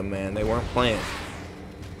messing with them, man, they weren't playing.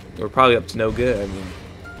 They were probably up to no good. I mean,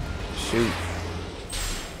 shoot.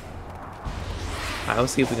 Alright,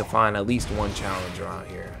 let's see if we can find at least one challenge around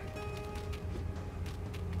here.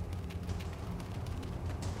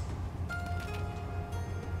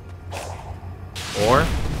 Or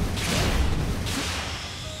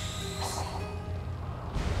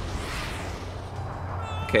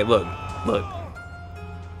okay, look.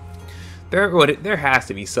 There has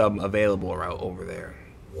to be some available route over there.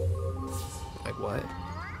 Like what?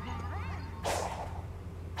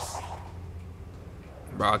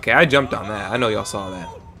 Bro, okay, I jumped on that. I know y'all saw that.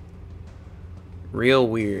 Real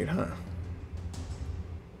weird, huh?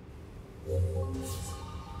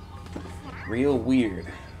 Real weird.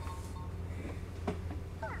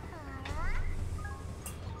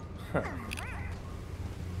 Huh.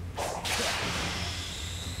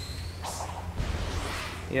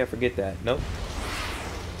 Yeah, forget that. Nope.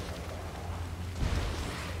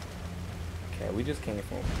 Okay, we just came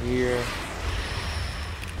from here.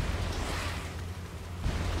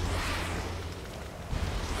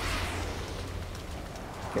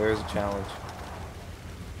 Okay, there's a challenge.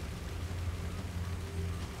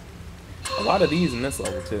 A lot of these in this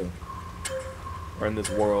level too. Or in this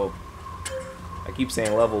world. I keep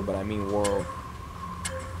saying level, but I mean world.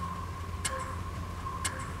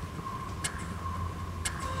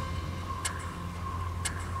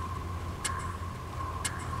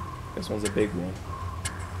 This one's a big one.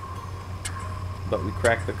 But we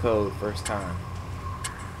cracked the code first time.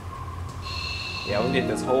 Yeah, we'll get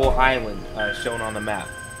this whole island shown on the map.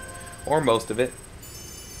 Or most of it.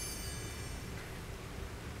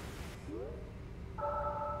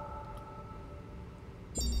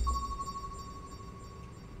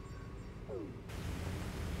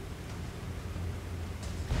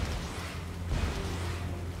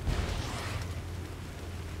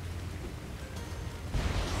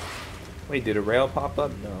 Wait, did a rail pop up?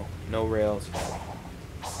 No. No rails.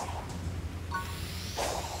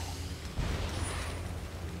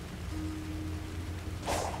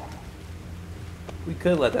 We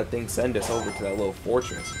could let that thing send us over to that little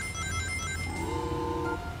fortress.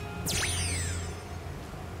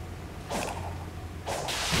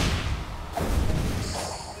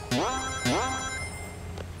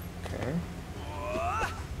 Okay.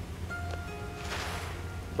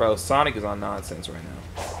 Bro, Sonic is on nonsense right now.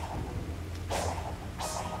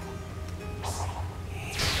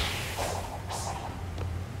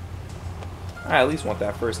 I at least want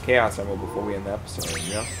that first Chaos Emerald before we end the episode,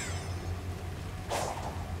 you know?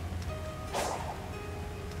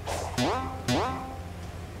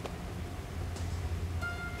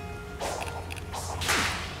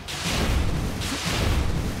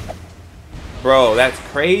 Bro, that's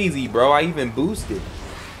crazy, bro. I even boosted.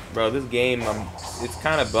 Bro, this game, it's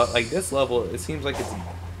kind of like this level, it seems like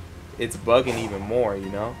it's bugging even more, you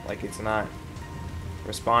know? Like it's not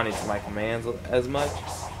responding to my commands as much,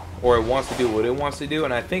 or it wants to do what it wants to do.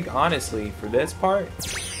 And I think honestly, for this part,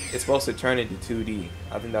 it's supposed to turn into 2D.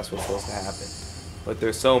 I think that's what's supposed to happen. But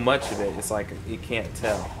there's so much of it, it's like you can't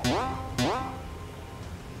tell.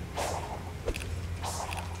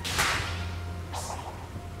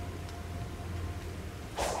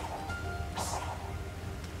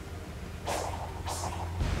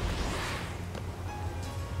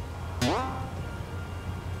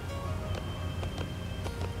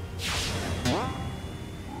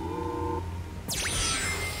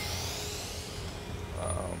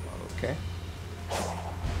 Okay.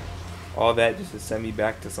 All that just to send me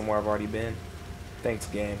back to somewhere I've already been. Thanks,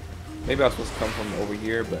 game. Maybe I was supposed to come from over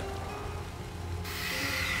here, but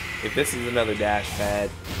if this is another dash pad,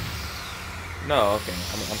 no, okay,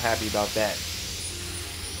 I'm happy about that.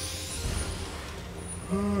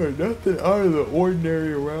 Nothing out of the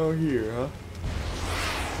ordinary around here, huh?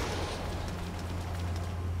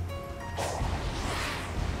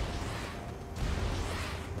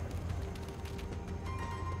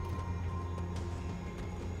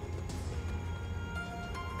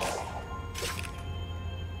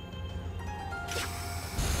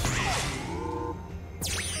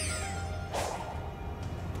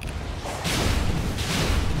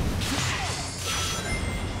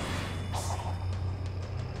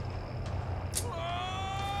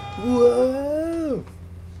 Whoa!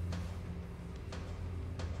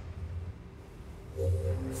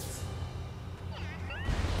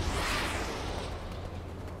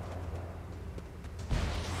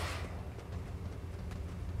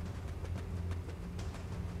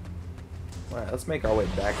 Alright, let's make our way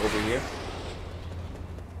back over here.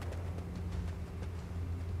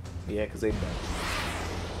 Yeah, because they bumped.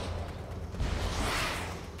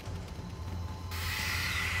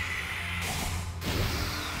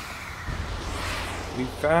 We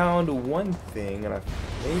found one thing, and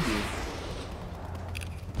maybe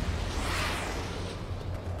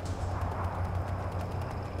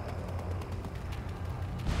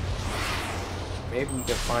we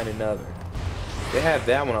can find another. They have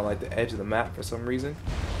that one on like the edge of the map for some reason.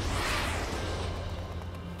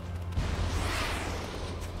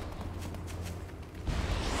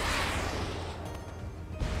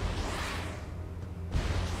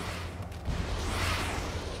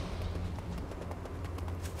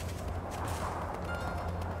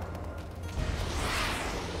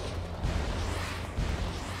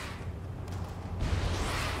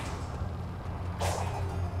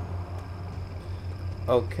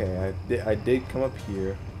 Okay, I did come up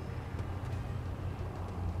here.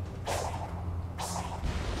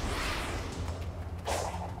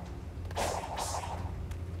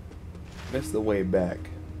 Missed the way back.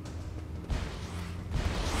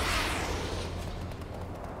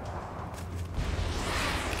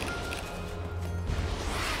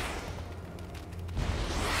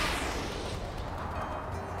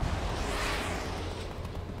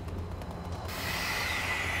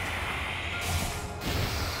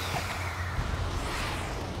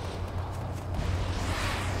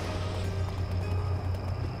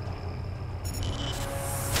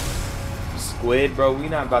 Squid, bro, we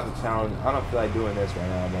not about to challenge. I don't feel like doing this right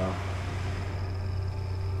now, bro.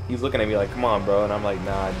 He's looking at me like, come on, bro. And I'm like,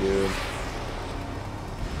 nah, dude.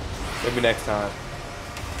 Maybe next time.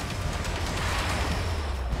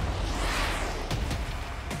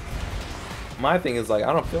 My thing is, like,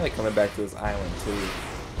 I don't feel like coming back to this island to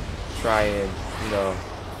try and, you know,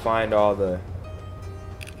 find all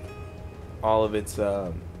of its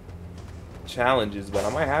challenges, but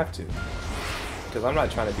I might have to. Because I'm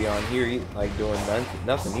not trying to be on here like doing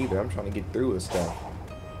nothing either. I'm trying to get through with stuff.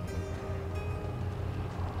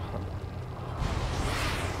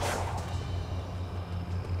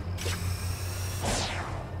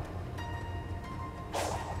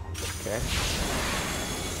 Okay.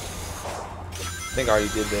 I think I already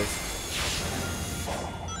did this.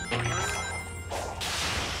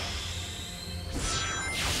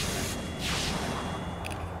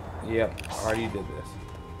 Yep, I already did this.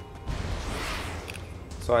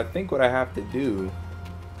 So I think what I have to do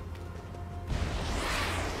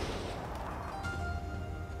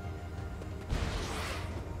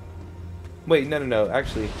wait, no.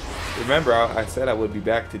 Actually, remember I said I would be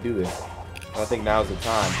back to do this. I think now's the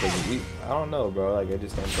time because I don't know, bro. Like I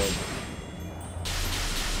just don't think.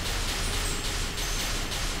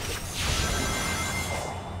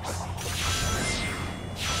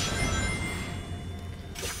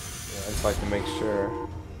 Yeah, I just like to make sure.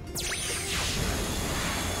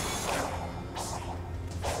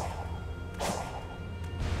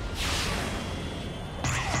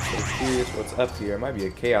 Curious what's up here. It might be a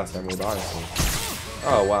Chaos Emerald, honestly.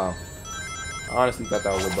 Oh wow, I honestly thought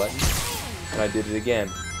that was a button, and I did it again.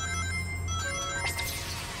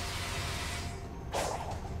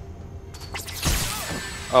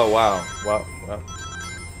 Oh wow. Well.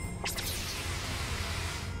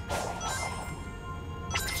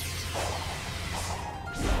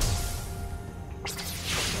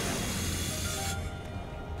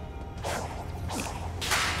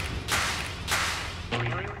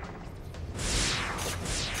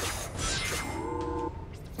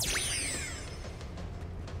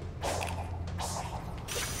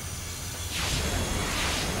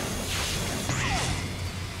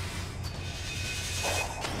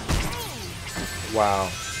 Wow.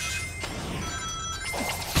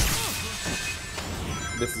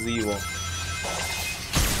 This is evil.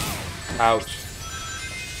 Ouch.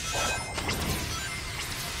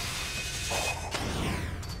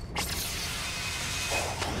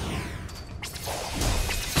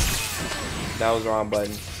 That was the wrong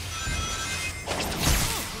button.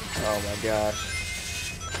 Oh my gosh.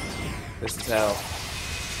 This is hell.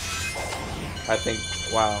 I think,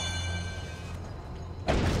 wow.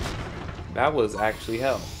 That was actually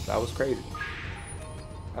hell. That was crazy.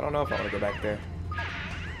 I don't know if I want to go back there.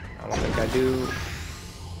 I don't think I do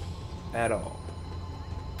at all.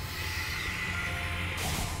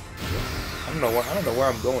 I don't know where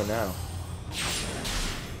I'm going now.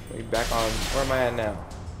 Maybe back on, where am I at now?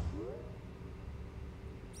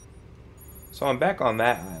 So I'm back on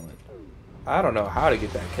that island. I don't know how to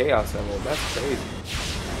get that Chaos Emerald. That's crazy.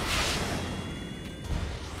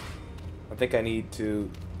 I think I need to.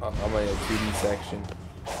 I'm in a 2D section.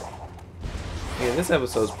 Yeah, this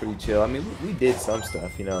episode's pretty chill. I mean, we did some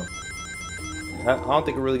stuff, you know. I don't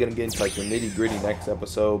think we're really gonna get into like the nitty-gritty next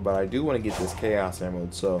episode, but I do want to get this Chaos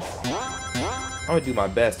Emerald, so I'm gonna do my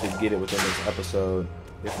best to get it within this episode.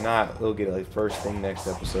 If not, we'll get it like first thing next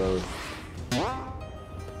episode.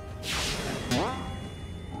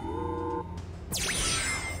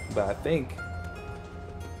 But I think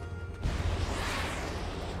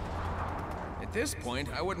At this point,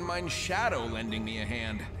 I wouldn't mind Shadow lending me a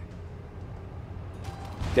hand.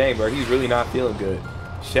 dang, bro, he's really not feeling good.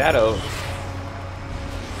 Shadow.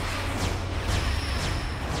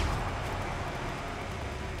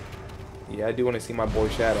 Yeah, I do want to see my boy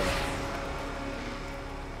Shadow.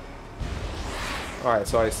 Alright,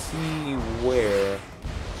 so I see where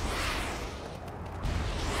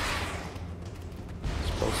I'm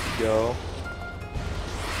supposed to go.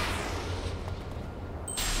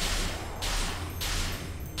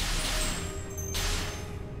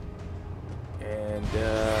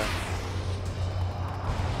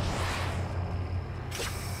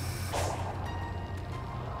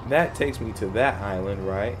 And that takes me to that island,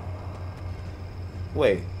 right?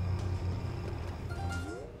 Wait.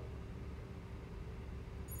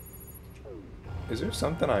 Is there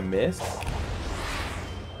something I missed? I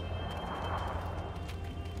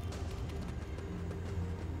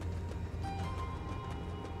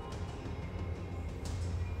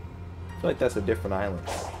feel like that's a different island.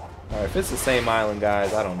 Alright, if it's the same island,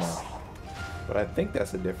 guys, I don't know. But I think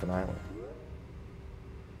that's a different island.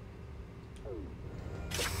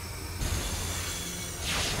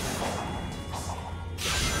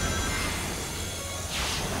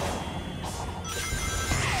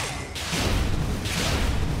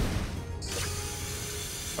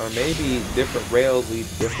 Or maybe different rails lead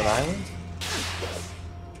to different islands?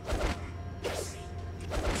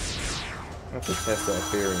 I have to test that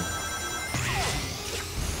theory.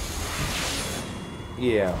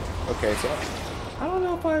 Yeah. Okay, so I don't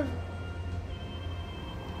know if I've...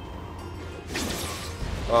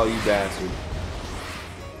 Oh, you bastard.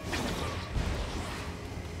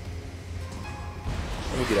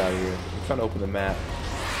 Let me get out of here. I'm trying to open the map.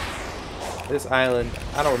 This island,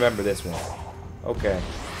 I don't remember this one. Okay.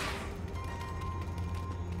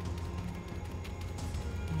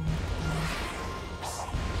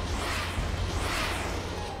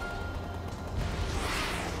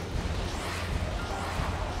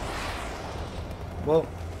 Well,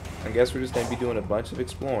 I guess we're just going to be doing a bunch of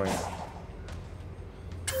exploring.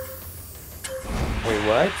 Wait,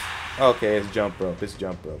 what? Okay, it's jump rope. It's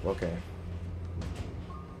jump rope. Okay.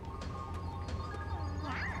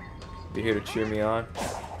 You here to cheer me on?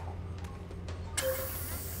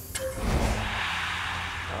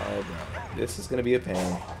 Oh, God. This is going to be a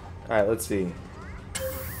pain. Alright, let's see.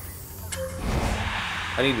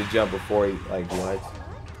 I need to jump before he, like, what?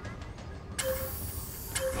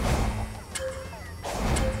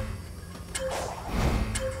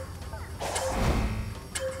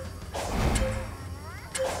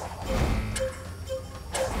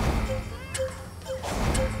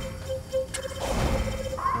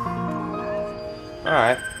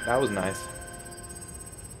 Alright, that was nice.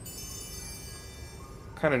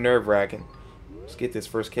 kind of nerve-wracking. Let's get this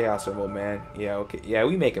first Chaos Emerald, man. Yeah, okay. Yeah,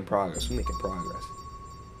 we making progress. We making progress.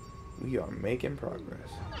 We are making progress.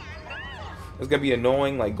 It's gonna be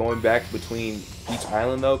annoying, like going back between each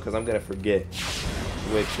island though, because I'm gonna forget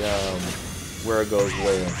which where it goes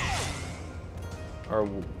where, or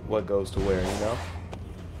what goes to where. You know.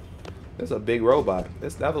 This is a big robot.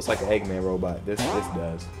 That looks like an Eggman robot. This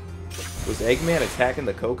does. Was Eggman attacking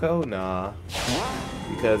the Coco? Nah,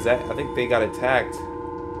 because I think they got attacked.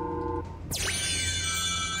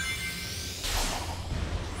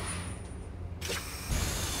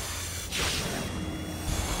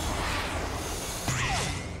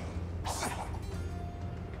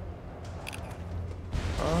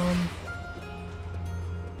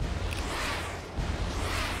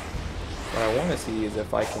 What I want to see is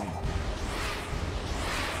if I can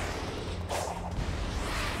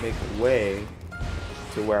make a way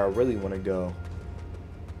to where I really want to go.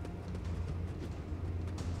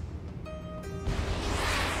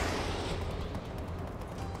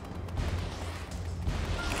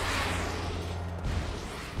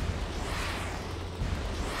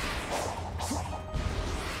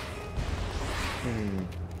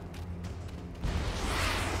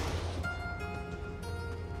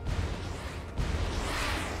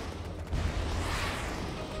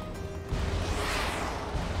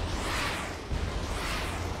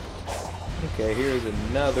 Okay, here's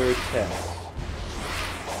another test.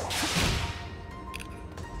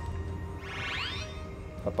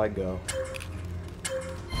 Up I go.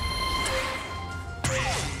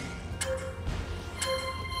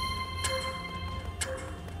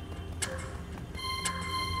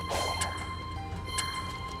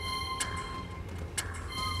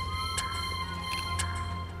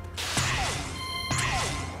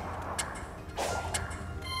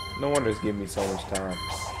 No wonder it's giving me so much time.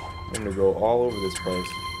 I'm gonna go all over this place.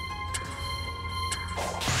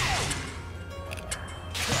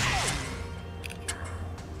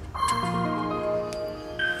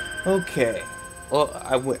 Okay. Well,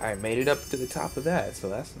 I made it up to the top of that, so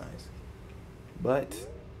that's nice. But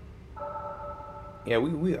yeah,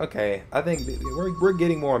 we okay. I think we're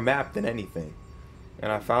getting more map than anything.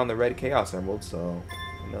 And I found the red Chaos Emerald, so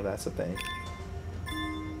you know that's a thing.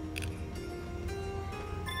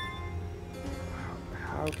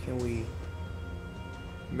 How can we...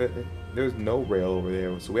 There's no rail over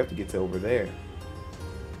there, so we have to get to over there.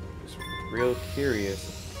 Just real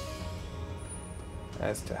curious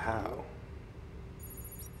as to how.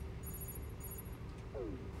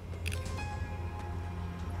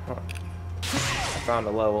 Huh. I found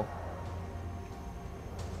a level.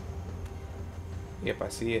 Yep, I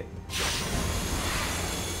see it.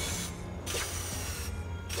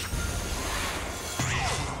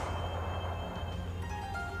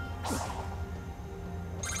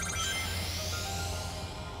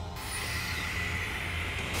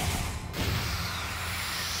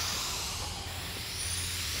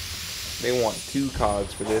 They want 2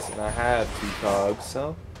 cogs for this, and I have 2 cogs,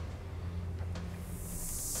 so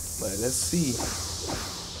let us see.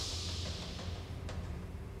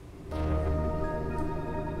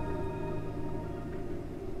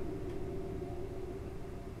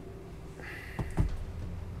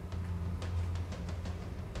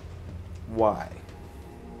 Why?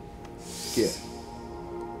 Skip.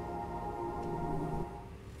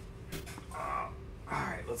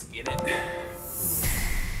 Alright, let's get it.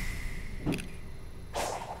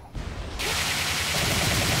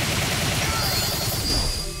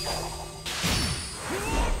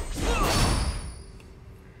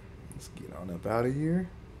 Up out of here.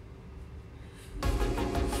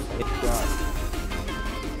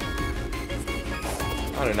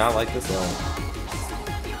 I do not like this level.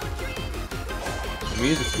 The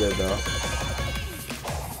music's good though.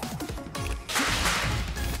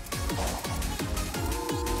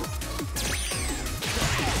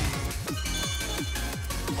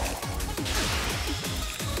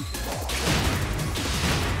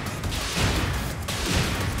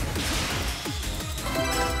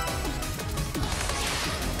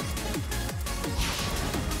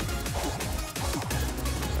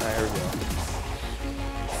 Alright, here we go.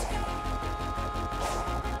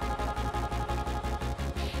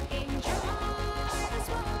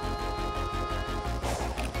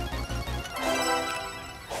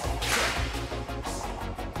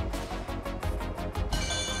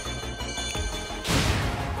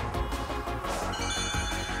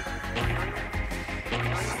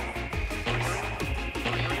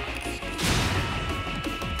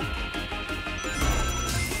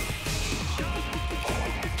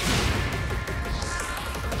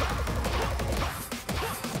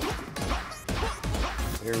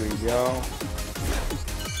 Here we go.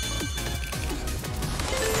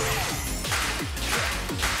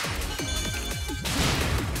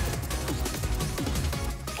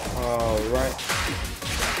 right.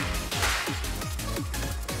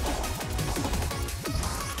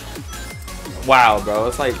 Wow, bro,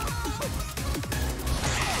 it's like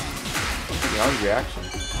young reaction.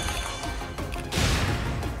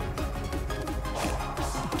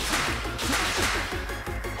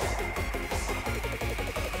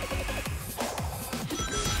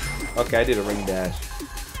 Okay, I did a ring dash.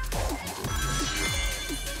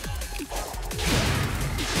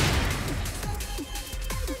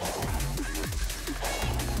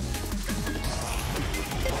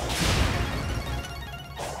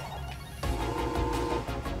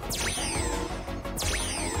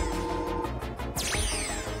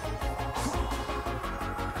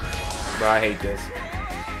 Bro, I hate this.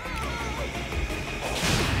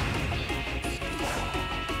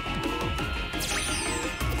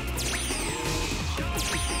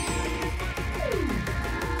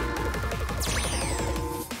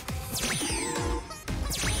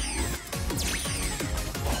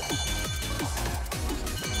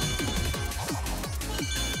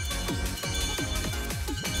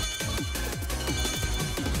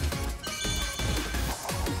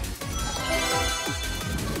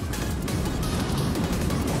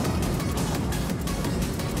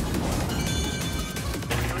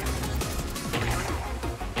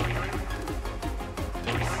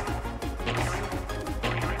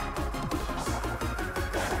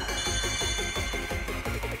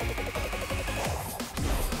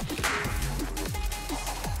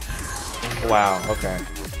 Wow, okay.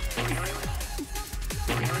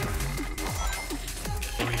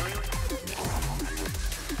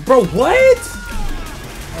 Bro, what?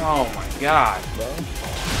 Oh my god, bro.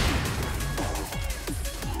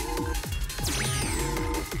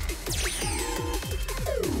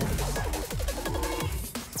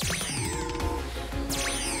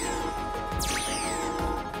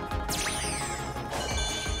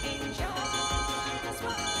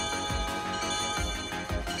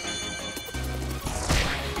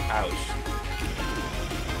 Ouch.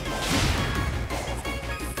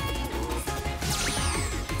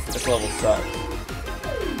 This level sucks.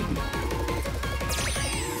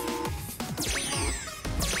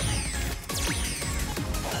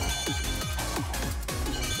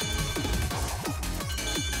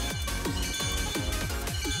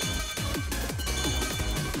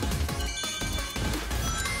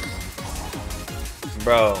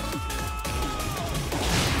 Bro.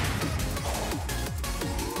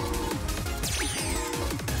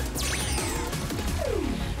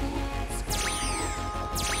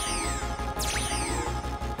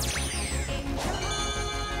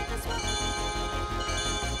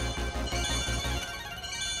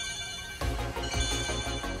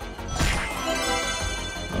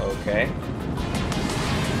 Okay.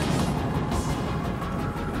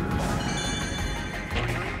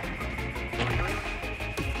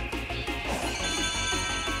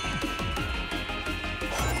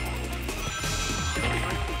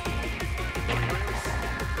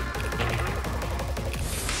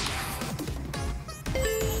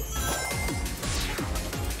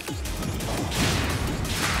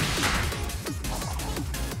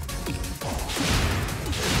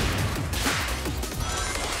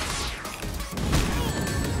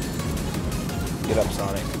 Get up,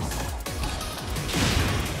 Sonic.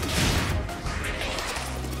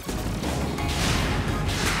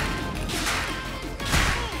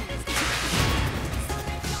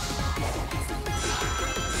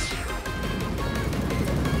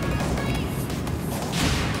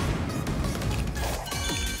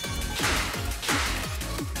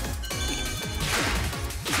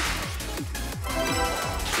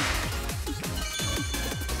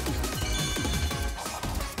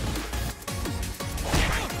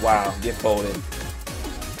 Wow, get folded.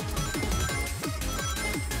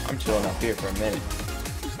 I'm chilling up here for a minute.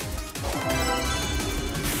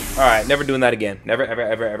 Alright, never doing that again. Never, ever,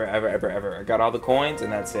 ever, ever, ever, ever, ever. I got all the coins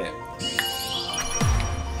and that's it.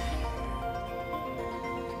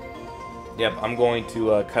 Yep, I'm going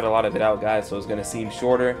to cut a lot of it out, guys, so it's going to seem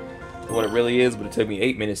shorter than what it really is, but it took me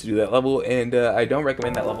 8 minutes to do that level, and I don't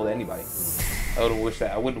recommend that level to anybody. I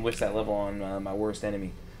wouldn't wish that level on my worst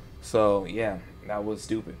enemy. So, yeah, that was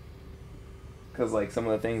stupid. Because, like, some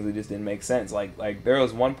of the things, it just didn't make sense. Like there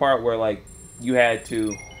was one part where, like, you had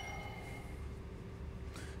to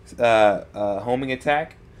homing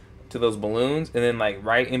attack to those balloons, and then, like,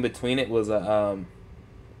 right in between it was a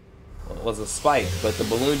spike, but the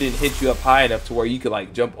balloon didn't hit you up high enough to where you could,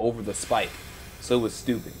 like, jump over the spike. So it was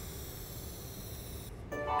stupid.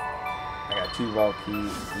 I got 2 vault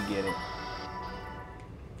keys. We get it.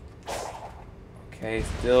 Okay,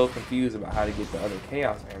 still confused about how to get the other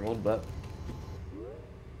Chaos Emerald, but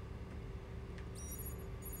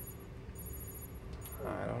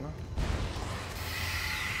don't know.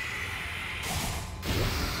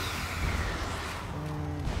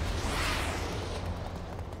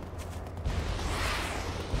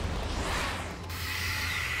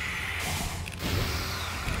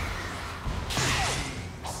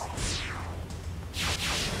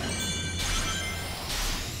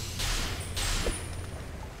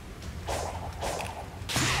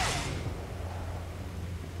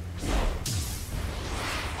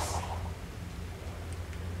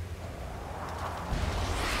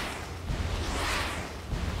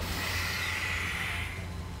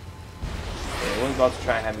 One's about to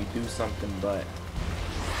try and have me do something, but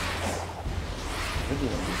we're doing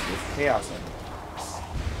this chaos in.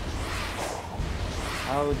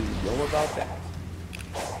 How do you go about that?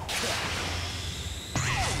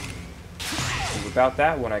 Because without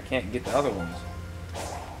that one, I can't get the other ones.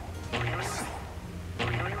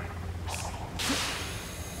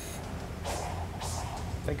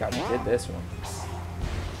 I think I did this one.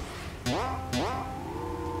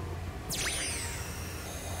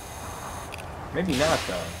 Maybe not,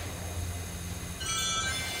 though.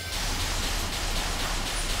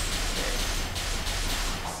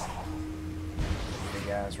 Big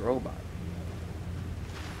ass robot.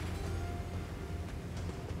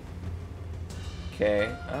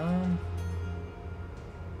 Okay,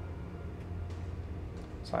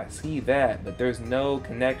 so I see that, but there's no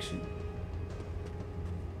connection.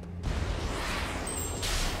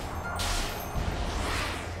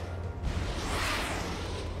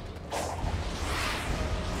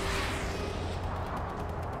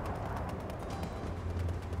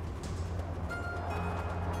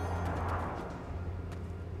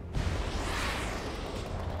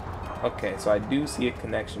 Okay, so I do see a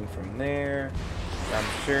connection from there. I'm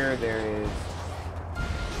sure there is.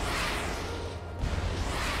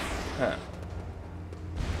 Huh.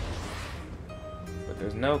 But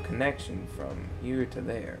there's no connection from here to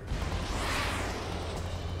there.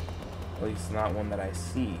 At least not one that I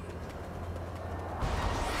see.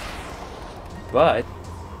 But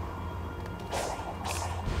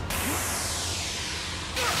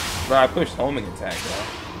bro, I pushed homing attack, though.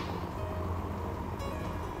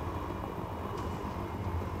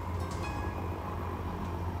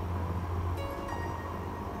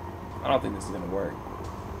 I don't think this is gonna work.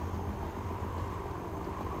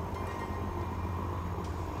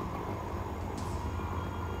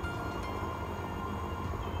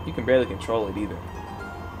 You can barely control it either.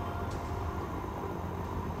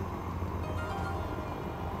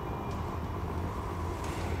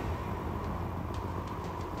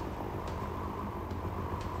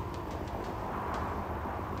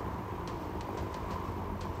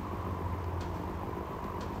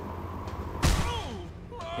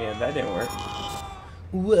 Yeah, that didn't work.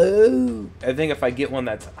 Whoa! I think if I get one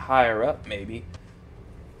that's higher up, maybe.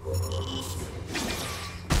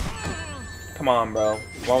 Come on, bro.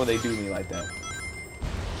 Why would they do me like that?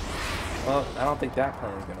 Well, I don't think that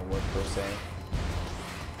plan is gonna work per se.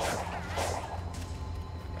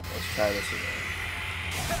 Let's try this again.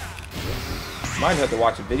 Might have to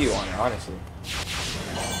watch a video on it, honestly.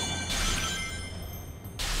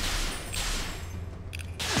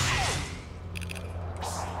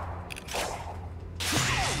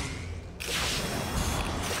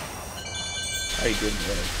 How you doing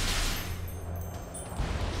this?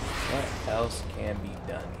 What else can be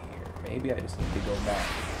done here? Maybe I just need to go back.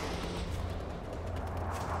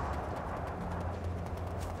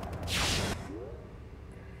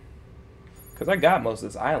 Because I got most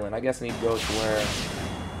of this island. I guess I need to go to where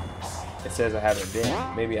it says I haven't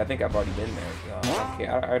been. Maybe I think I've already been there. I don't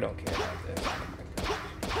care. I don't care about this.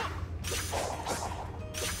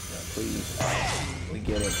 Yeah, please. We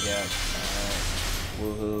get it. Yeah.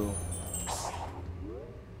 Alright. Woohoo.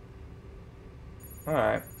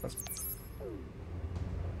 Alright, let's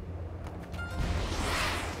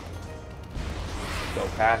go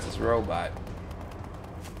past this robot.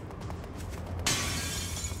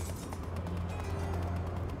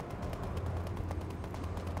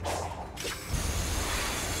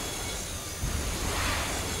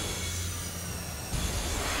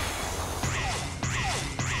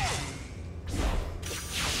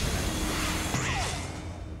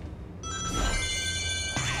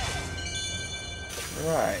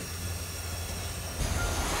 Right.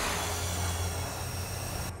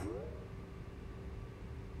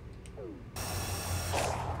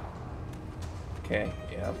 Okay,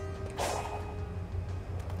 yep.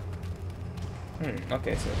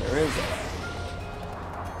 Okay, so there is a...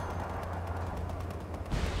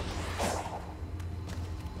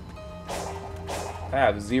 I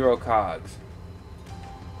have 0 cogs.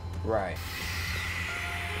 Right.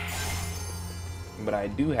 but I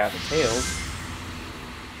do have a tails.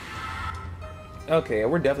 Okay,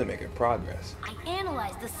 we're definitely making progress. I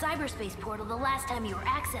analyzed the cyberspace portal the last time you were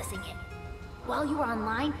accessing it. While you were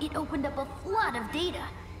online, it opened up a flood of data.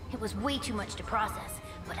 It was way too much to process,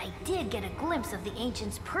 but I did get a glimpse of the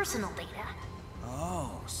Ancients' personal data.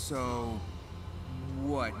 Oh, so...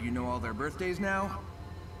 what, you know all their birthdays now?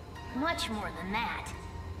 Much more than that.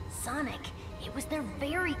 Sonic, it was their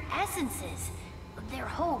very essences. Their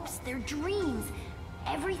hopes, their dreams,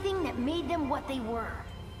 everything that made them what they were.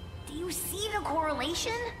 Do you see the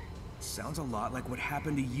correlation? Sounds a lot like what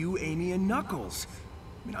happened to you, Amy, and Knuckles.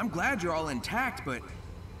 I mean, I'm glad you're all intact, but...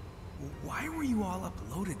 why were you all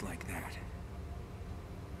uploaded like that?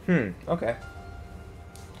 Okay.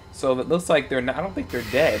 So it looks like they're not... I don't think they're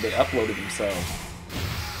dead. They uploaded themselves.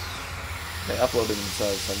 They uploaded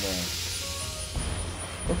themselves somewhere.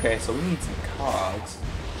 Okay, so we need some cogs.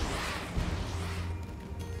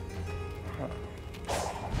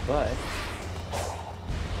 But...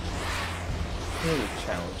 here's a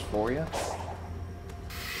challenge for you.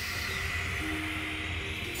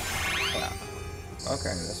 Wow.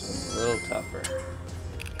 Okay, this one's a little tougher.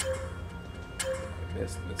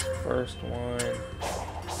 This first one.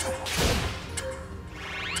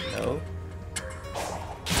 No.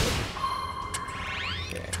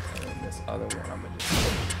 Okay, and then this other one I'm gonna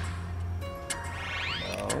just...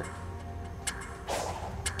 no.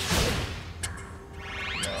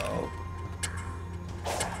 No.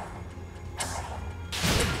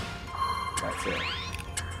 That's it.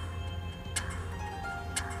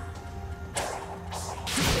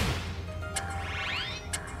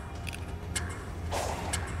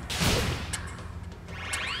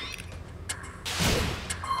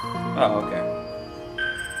 Oh, okay.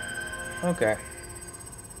 Okay.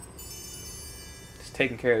 Just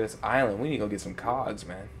taking care of this island. We need to go get some cogs,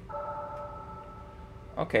 man.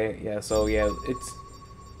 Okay, yeah, so yeah, it's...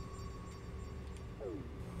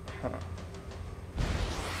 huh.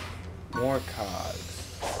 More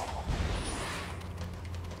cogs.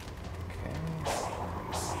 Okay.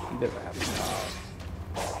 He doesn't have a cog.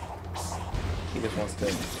 He just wants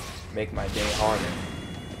to make my day harder.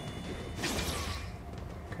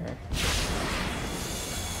 Okay.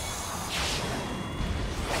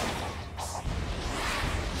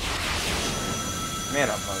 Man,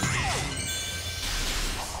 I'm hungry.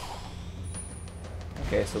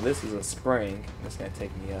 Okay, so this is a spring. That's gonna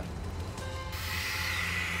take me up.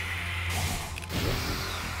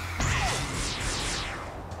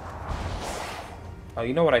 Oh,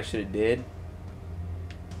 you know what I should have did?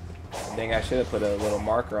 I think I should have put a little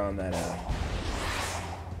marker on that.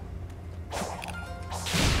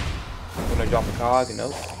 I'm gonna drop a cog.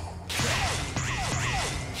 Nope.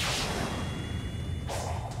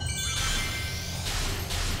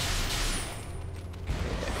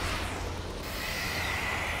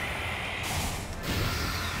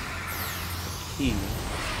 Key.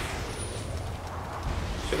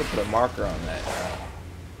 Should have put a marker on that.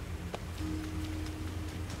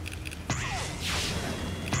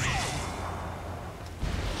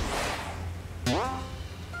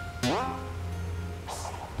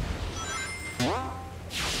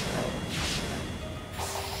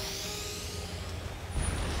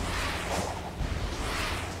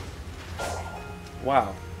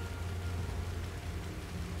 Wow.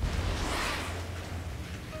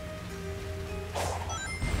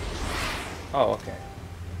 Oh, okay.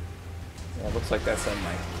 Yeah, it looks like that's something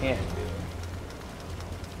I can't do.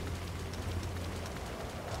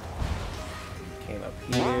 Came up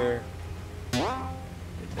here.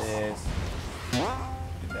 Did this.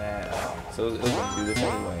 Did that. So it was gonna do this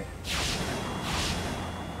anyway.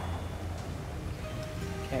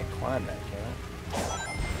 Can't climb that, can I?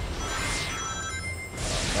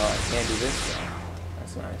 No, I can't do this though.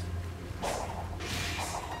 That's nice.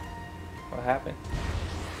 What happened?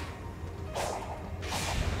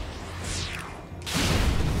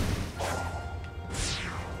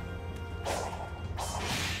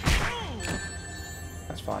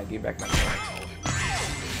 That's fine. Give back my points.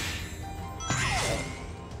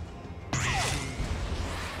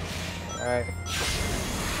 Alright.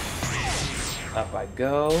 Up I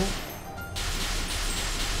go.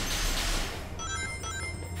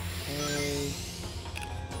 Okay.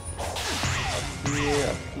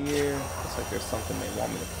 Up here. Looks like there's something they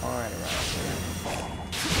want me to find around here.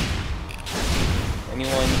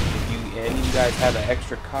 Anyone, if any of you guys have an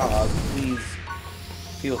extra cog, please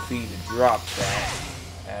feel free to drop that,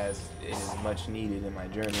 as it is much needed in my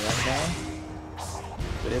journey right now.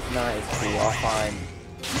 But if not, it's cool. I'll find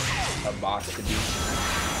a box to beat.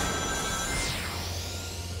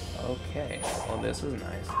 Okay. Well, this is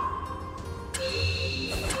nice.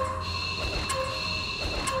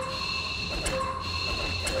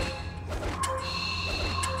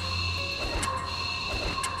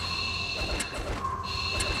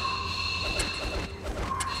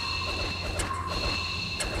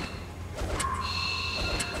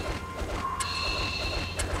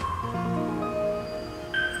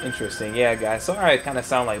 Interesting. Yeah, guys. Sorry I kind of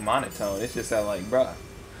sound like monotone. It's just that, like, bruh.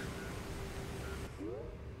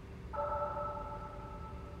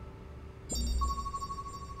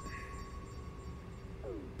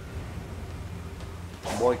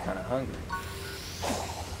 Boy, kind of hungry.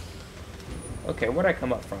 Okay, where'd I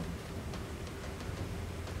come up from?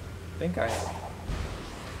 I think I...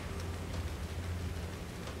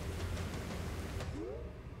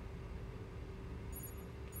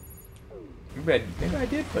 Maybe I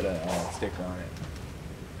did put a sticker on it.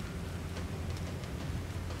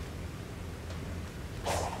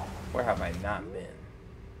 Where have I not been?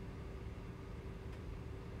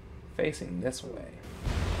 Facing this way.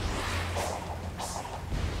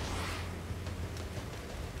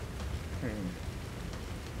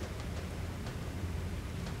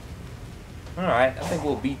 Alright, I think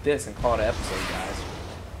we'll beat this and call it an episode, guys.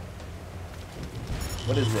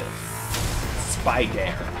 What is this?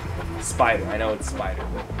 Spider. Spider. I know it's spider,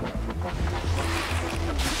 but...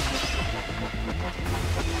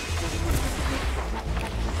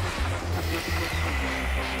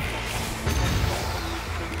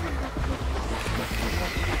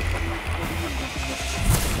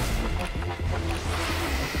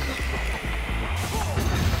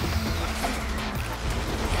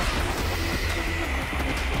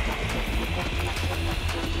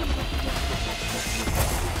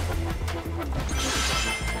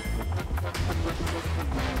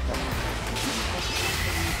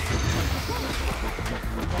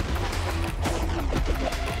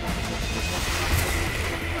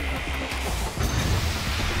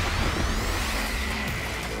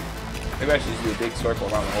 Maybe I should just do a big circle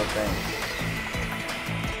around the whole thing.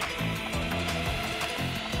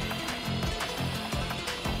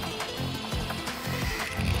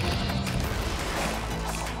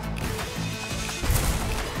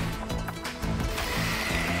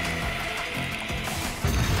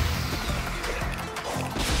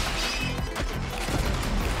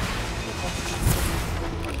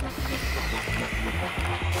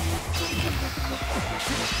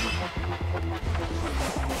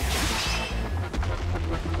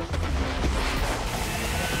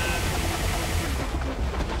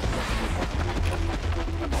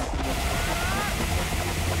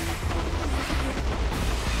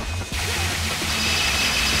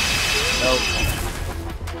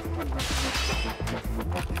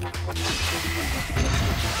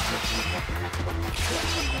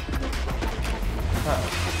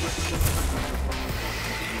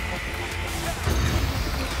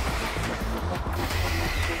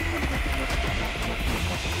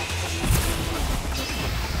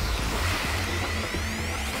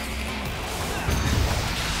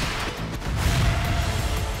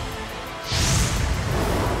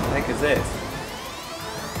 Is this?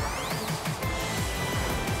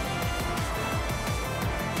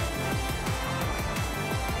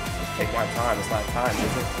 Just take my time. It's not time,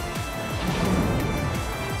 is it?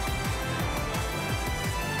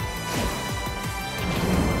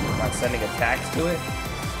 Am I sending attacks to it?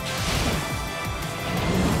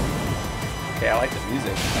 Okay, I like the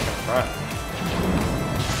music. Like in front.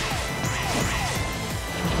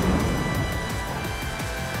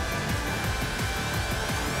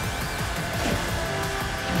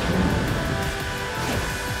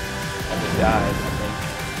 Died, I think.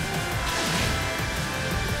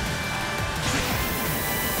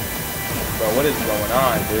 Bro, what is going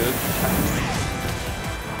on, dude?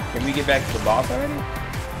 Can we get back to the boss already?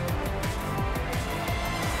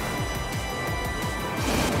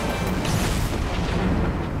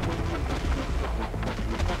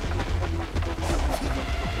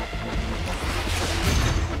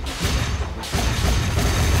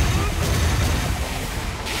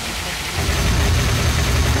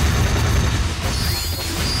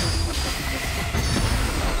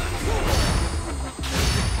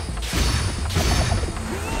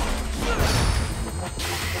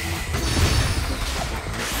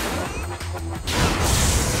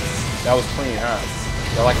 That was clean, huh?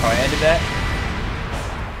 You like how I ended that?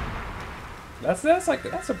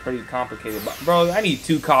 That's a pretty complicated, bro. I need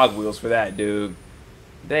 2 cogwheels for that, dude.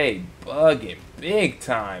 They bugging big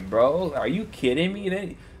time, bro. Are you kidding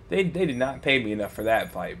me? They did not pay me enough for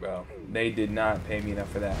that fight, bro. They did not pay me enough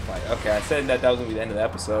for that fight. Okay, I said that was gonna be the end of the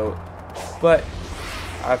episode, but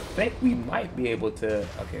I think we might be able to.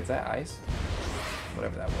 Okay, is that ice?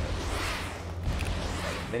 Whatever that was.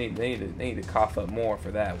 They need to cough up more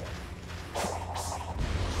for that one.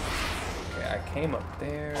 Okay, I came up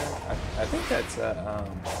there. I think that's I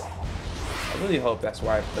really hope that's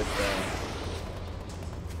where I put the.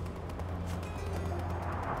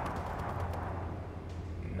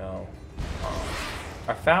 No.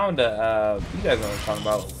 I found a, you guys know what I'm talking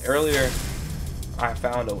about. Earlier, I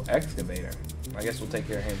found an excavator. I guess we'll take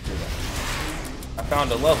care of him too then. I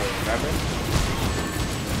found a level, remember?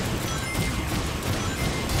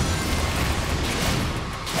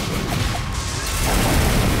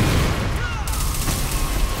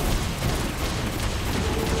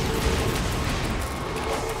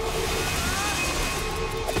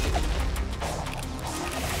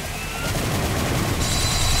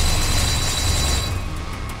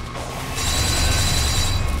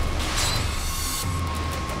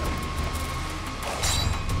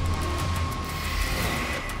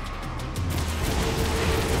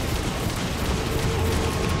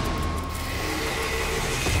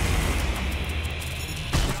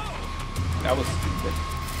 That was stupid.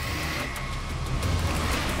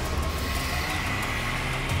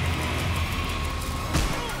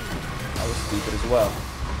 That was stupid as well.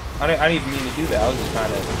 I didn't even mean to do that. I was just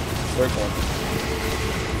trying to circle him.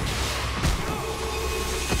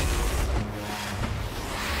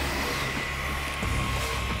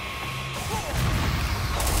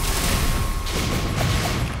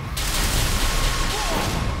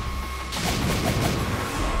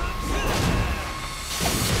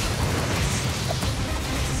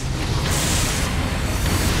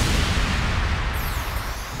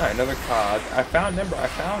 Alright, another cog. I found a,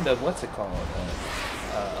 what's it called?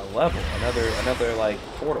 A level. Another like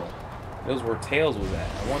portal. Those where Tails was at.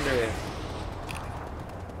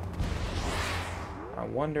 I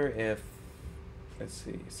wonder if let's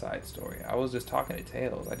see, side story. I was just talking to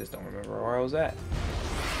Tails. I just don't remember where I was at.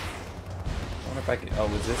 I wonder if I could, oh,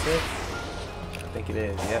 was this it? I think it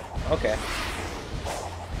is, yep. Okay.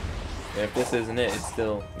 And if this isn't it, it's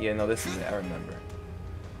still, yeah, no, this is it, I remember.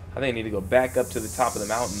 I think I need to go back up to the top of the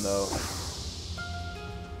mountain, though.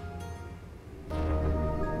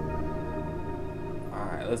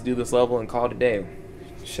 Alright, let's do this level and call it a day,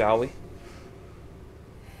 shall we?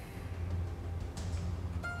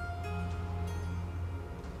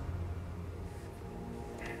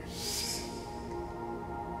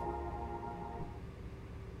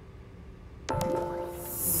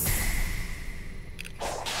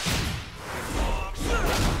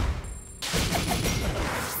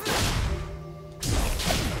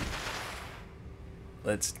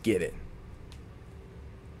 Let's get it.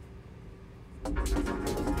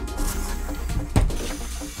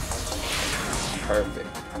 Perfect.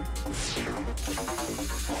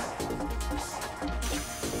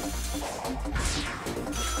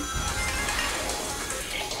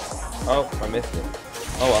 Oh, I missed it.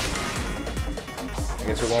 Oh well. I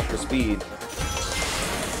guess we're going for speed.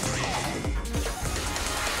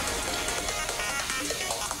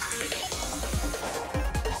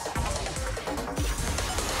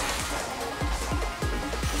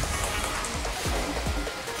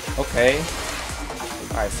 Okay.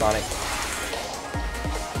 Alright, Sonic.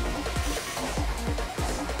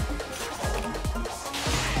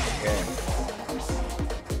 Okay.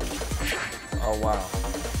 Oh, wow.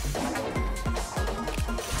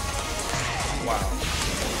 Wow.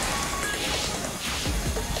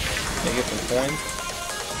 Can I get some coins?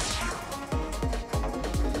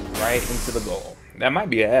 Right into the goal. That might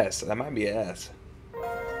be a S. That might be a S.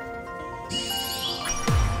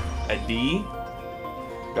 A D?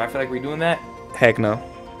 Do I feel like redoing that? Heck no.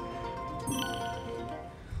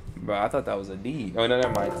 Bro, I thought that was a D. Oh, no,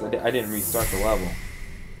 never mind. 'Cause I didn't restart the level.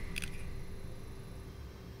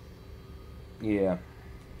 Yeah.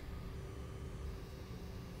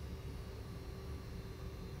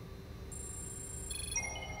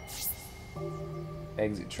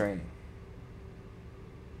 Exit training.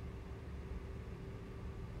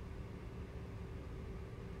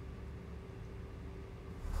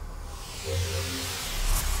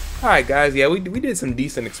 Alright guys, yeah, we did some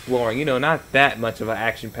decent exploring, you know, not that much of an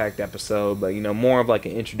action-packed episode, but, you know, more of like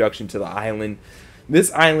an introduction to the island.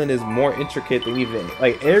 This island is more intricate than even,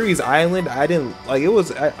 like, Ares Island, I didn't, like, it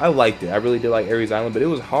was, I liked it, I really did like Ares Island, but it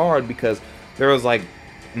was hard because there was, like,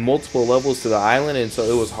 multiple levels to the island, and so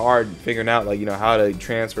it was hard figuring out, like, you know, how to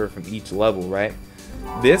transfer from each level, right?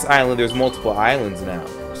 This island, there's multiple islands now,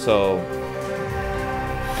 so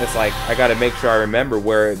it's like I gotta make sure I remember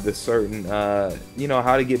where the certain, you know,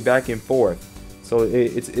 how to get back and forth. So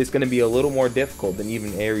it's gonna be a little more difficult than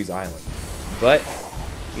even Ares Island. But,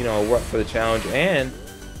 you know, we're up for the challenge. And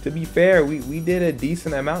to be fair, we did a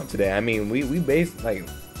decent amount today. I mean, we based, like,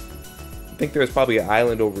 I think there's probably an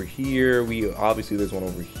island over here. Obviously there's one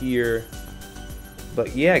over here.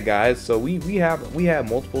 But yeah, guys. So we have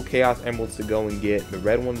multiple Chaos Emeralds to go and get. The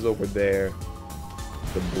red one's over there.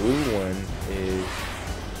 The blue one is.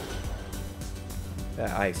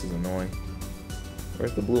 That ice is annoying.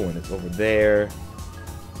 Where's the blue one? It's over there.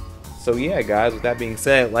 So yeah, guys, with that being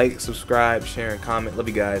said, like, subscribe, share, and comment. Love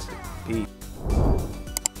you guys. Peace.